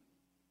seen,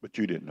 but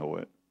you didn't know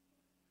it.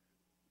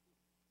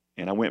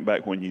 And I went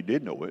back when you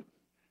did know it.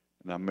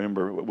 And I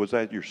remember, was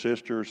that your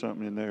sister or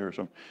something in there or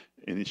something?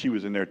 And she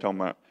was in there talking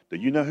about, do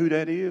you know who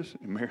that is?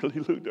 And Mary Lee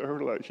looked at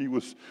her like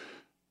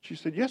she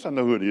said, yes, I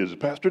know who it is.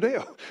 It's Pastor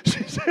Dale.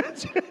 She said,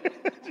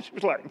 she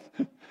was like,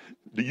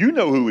 do you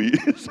know who he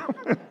is?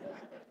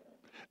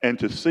 And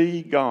to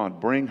see God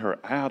bring her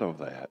out of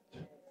that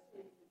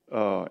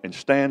and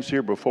stands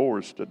here before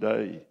us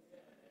today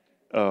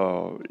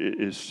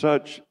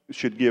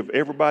should give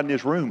everybody in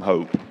this room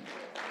hope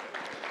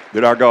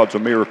that our God's a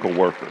miracle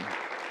worker.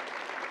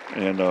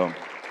 And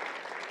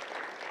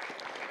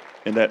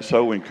that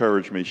so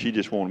encouraged me. She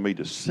just wanted me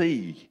to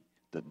see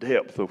the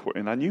depth of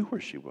and I knew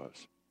where she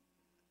was.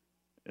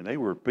 And they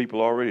were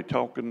people already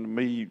talking to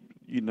me,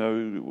 you know,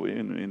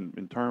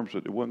 in terms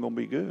that it wasn't going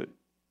to be good.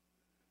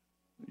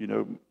 You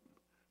know,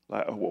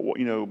 like,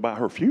 you know, about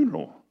her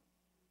funeral.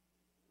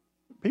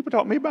 People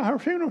talk to me about her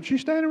funeral.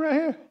 She's standing right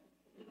here.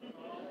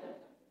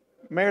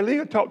 Mary Lee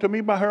will talk to me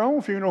about her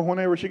own funeral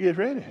whenever she gets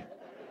ready.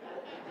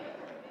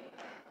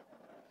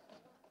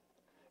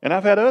 And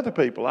I've had other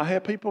people. I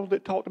had people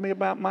that talk to me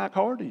about Mike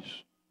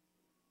Hardy's,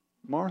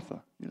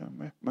 Martha, you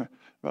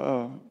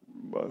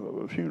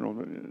know,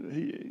 funeral.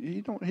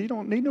 He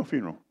don't need no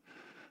funeral.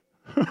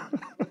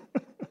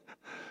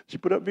 She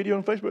put up video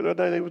on Facebook the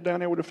other day. They was down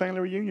there with a family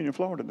reunion in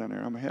Florida down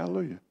there. I mean,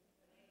 hallelujah.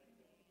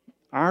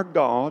 Our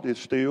God is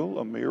still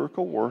a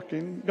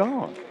miracle-working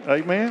God.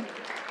 Amen.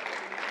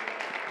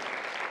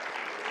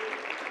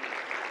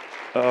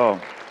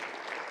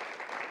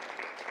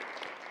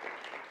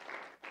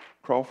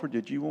 Crawford,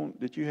 did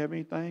you have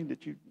anything?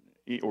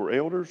 Or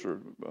elders or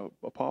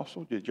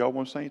apostles? Did y'all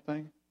want to say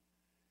anything?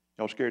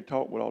 Y'all scared to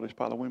talk with all this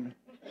pile of women?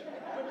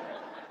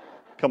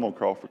 Come on,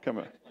 Crawford, come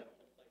on.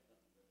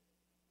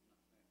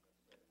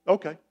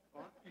 Okay.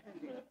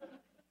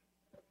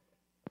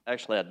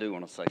 Actually, I do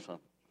want to say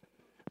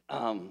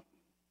something.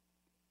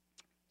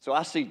 So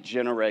I see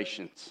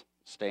generations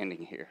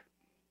standing here.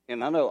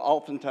 And I know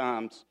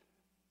oftentimes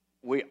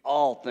we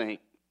all think,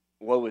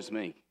 woe is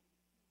me.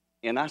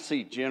 And I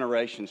see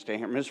generations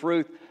standing here. Miss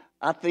Ruth,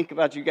 I think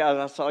about you guys.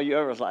 I saw you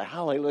over. I was like,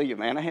 hallelujah,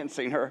 man. I hadn't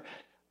seen her.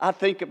 I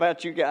think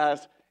about you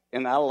guys,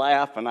 and I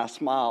laugh and I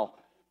smile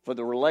for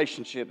the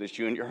relationship that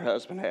you and your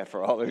husband had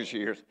for all those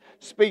years.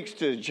 Speaks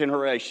to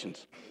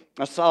generations.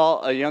 I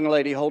saw a young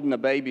lady holding a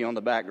baby on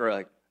the back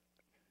row.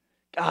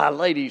 God,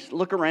 ladies,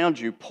 look around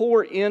you.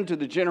 Pour into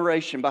the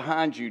generation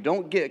behind you.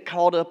 Don't get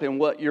caught up in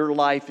what your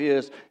life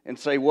is and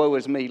say, woe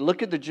is me.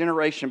 Look at the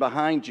generation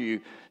behind you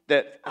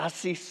that I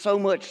see so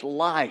much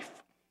life.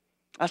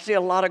 I see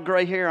a lot of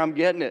gray hair. I'm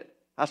getting it.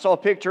 I saw a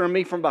picture of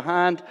me from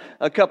behind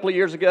a couple of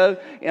years ago,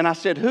 and I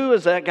said, who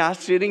is that guy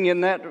sitting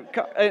in that?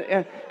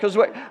 Because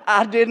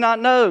I did not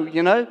know,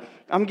 you know.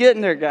 I'm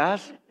getting there,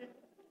 guys.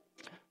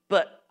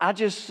 But I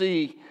just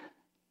see,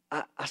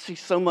 I see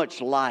so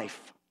much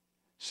life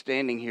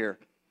standing here.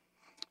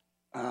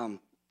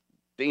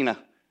 Dina,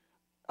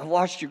 I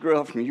watched you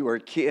grow up from you were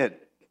a kid,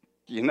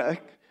 you know.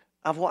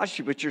 I've watched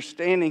you, but you're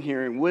standing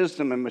here in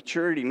wisdom and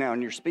maturity now,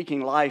 and you're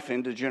speaking life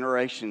into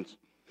generations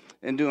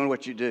and doing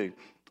what you do.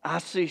 I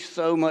see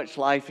so much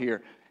life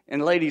here.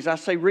 And ladies, I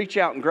say reach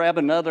out and grab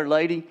another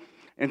lady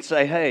and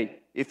say, hey,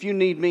 if you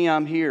need me,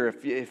 I'm here.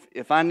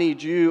 If I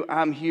need you,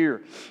 I'm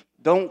here.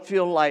 Don't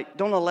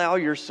allow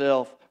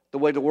yourself, the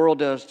way the world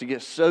does, to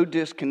get so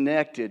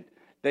disconnected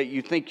that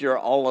you think you're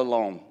all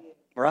alone,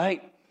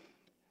 right?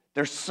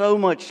 There's so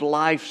much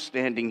life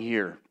standing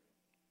here.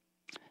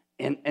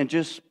 And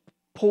just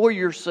pour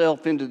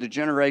yourself into the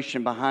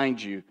generation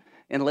behind you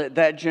and let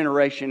that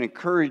generation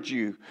encourage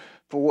you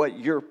for what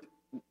you're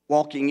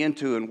walking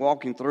into and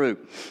walking through.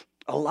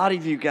 A lot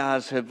of you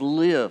guys have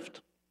lived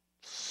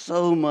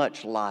so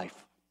much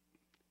life.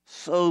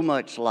 So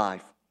much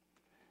life.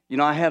 You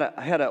know, I had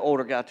an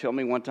older guy tell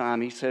me one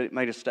time, he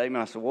made a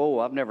statement. I said, whoa,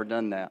 I've never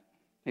done that.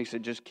 He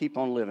said, just keep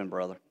on living,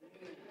 brother.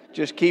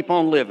 Just keep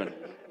on living.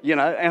 You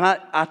know, and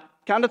I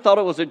kind of thought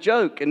it was a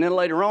joke. And then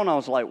later on, I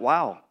was like,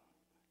 wow,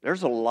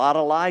 there's a lot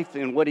of life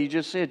in what he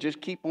just said.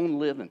 Just keep on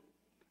living.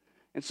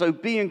 And so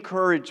be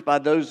encouraged by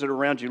those that are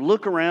around you.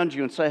 Look around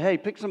you and say, hey,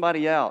 pick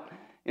somebody out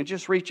and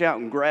just reach out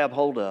and grab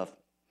hold of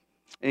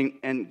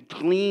and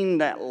glean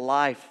that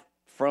life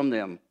from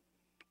them.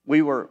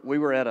 We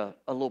were at a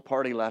little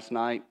party last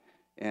night,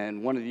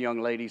 and one of the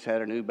young ladies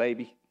had a new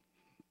baby.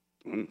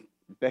 And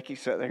Becky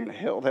sat there and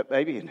held that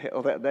baby and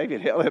held that baby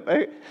and held that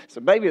baby.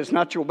 So, baby, it's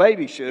not your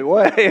baby. She said,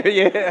 well,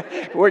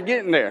 yeah, we're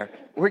getting there.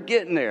 We're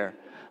getting there.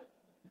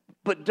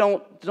 But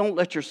don't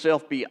let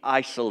yourself be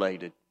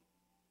isolated.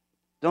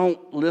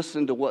 Don't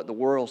listen to what the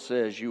world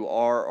says you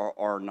are or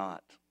are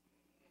not.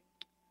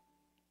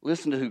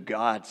 Listen to who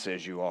God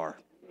says you are.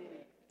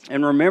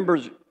 And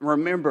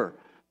remember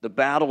the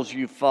battles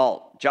you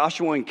fought.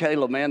 Joshua and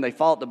Caleb, man, they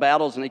fought the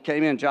battles and they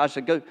came in. God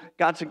said,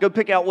 go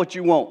pick out what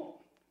you want.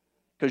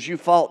 Because you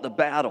fought the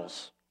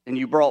battles and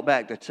you brought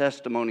back the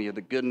testimony of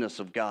the goodness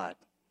of God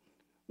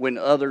when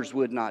others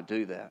would not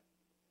do that.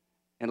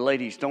 And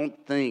ladies, don't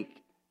think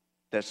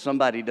that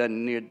somebody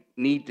doesn't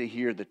need to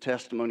hear the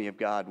testimony of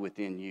God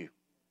within you.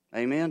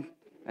 Amen?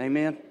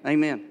 Amen?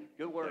 Amen.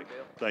 Good word,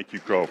 Bill. Thank you,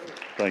 Crawford.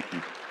 Thank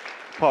you.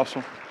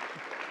 Apostle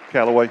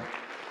Calloway,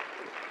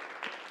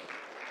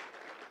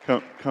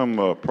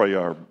 come pray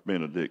our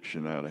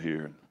benediction out of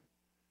here and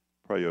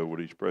pray over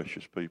these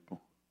precious people.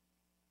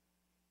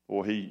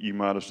 Boy, you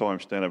might have saw him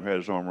stand up, had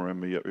his arm around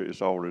me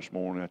it's all this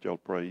morning after y'all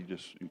pray,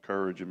 just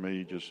encouraging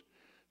me, just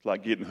it's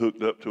like getting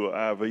hooked up to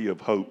an IV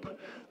of hope,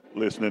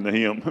 listening to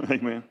him.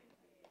 Amen.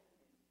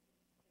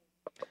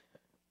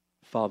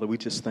 Father, we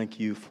just thank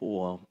you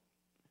for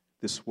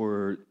this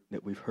word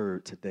that we've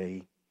heard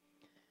today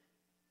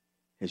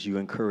as you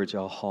encourage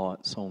our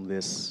hearts on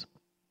this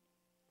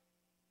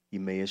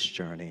Emmaus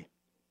journey.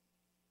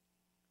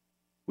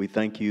 We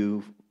thank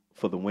you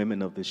for the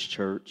women of this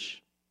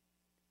church,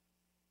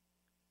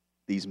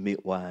 these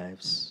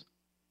midwives.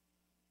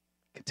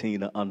 Continue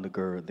to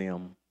undergird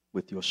them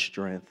with your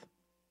strength,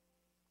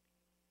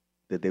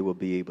 that they will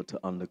be able to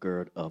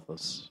undergird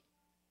others.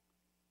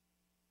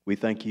 We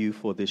thank you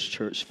for this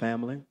church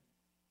family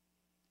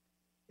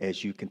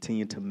as you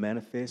continue to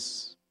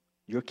manifest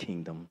your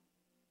kingdom,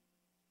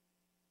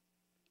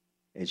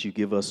 as you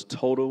give us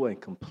total and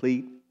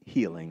complete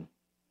healing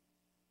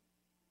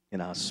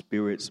in our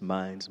spirits,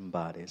 minds, and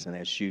bodies, and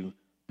as you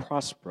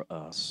prosper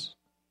us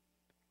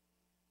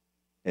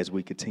as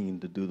we continue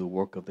to do the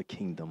work of the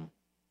kingdom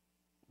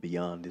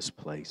beyond this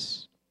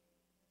place.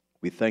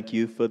 We thank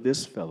you for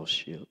this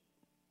fellowship.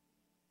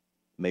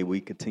 May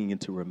we continue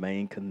to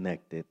remain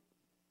connected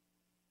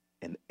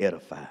and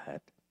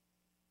edified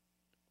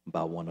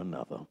by one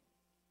another.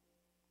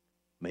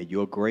 May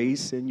your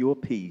grace and your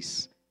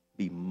peace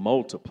be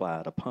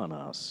multiplied upon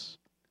us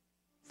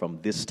from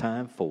this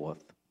time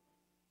forth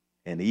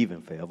and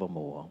even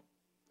forevermore.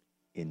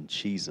 In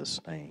Jesus'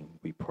 name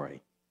we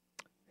pray.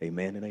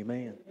 Amen and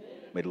amen.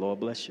 May the Lord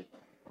bless you.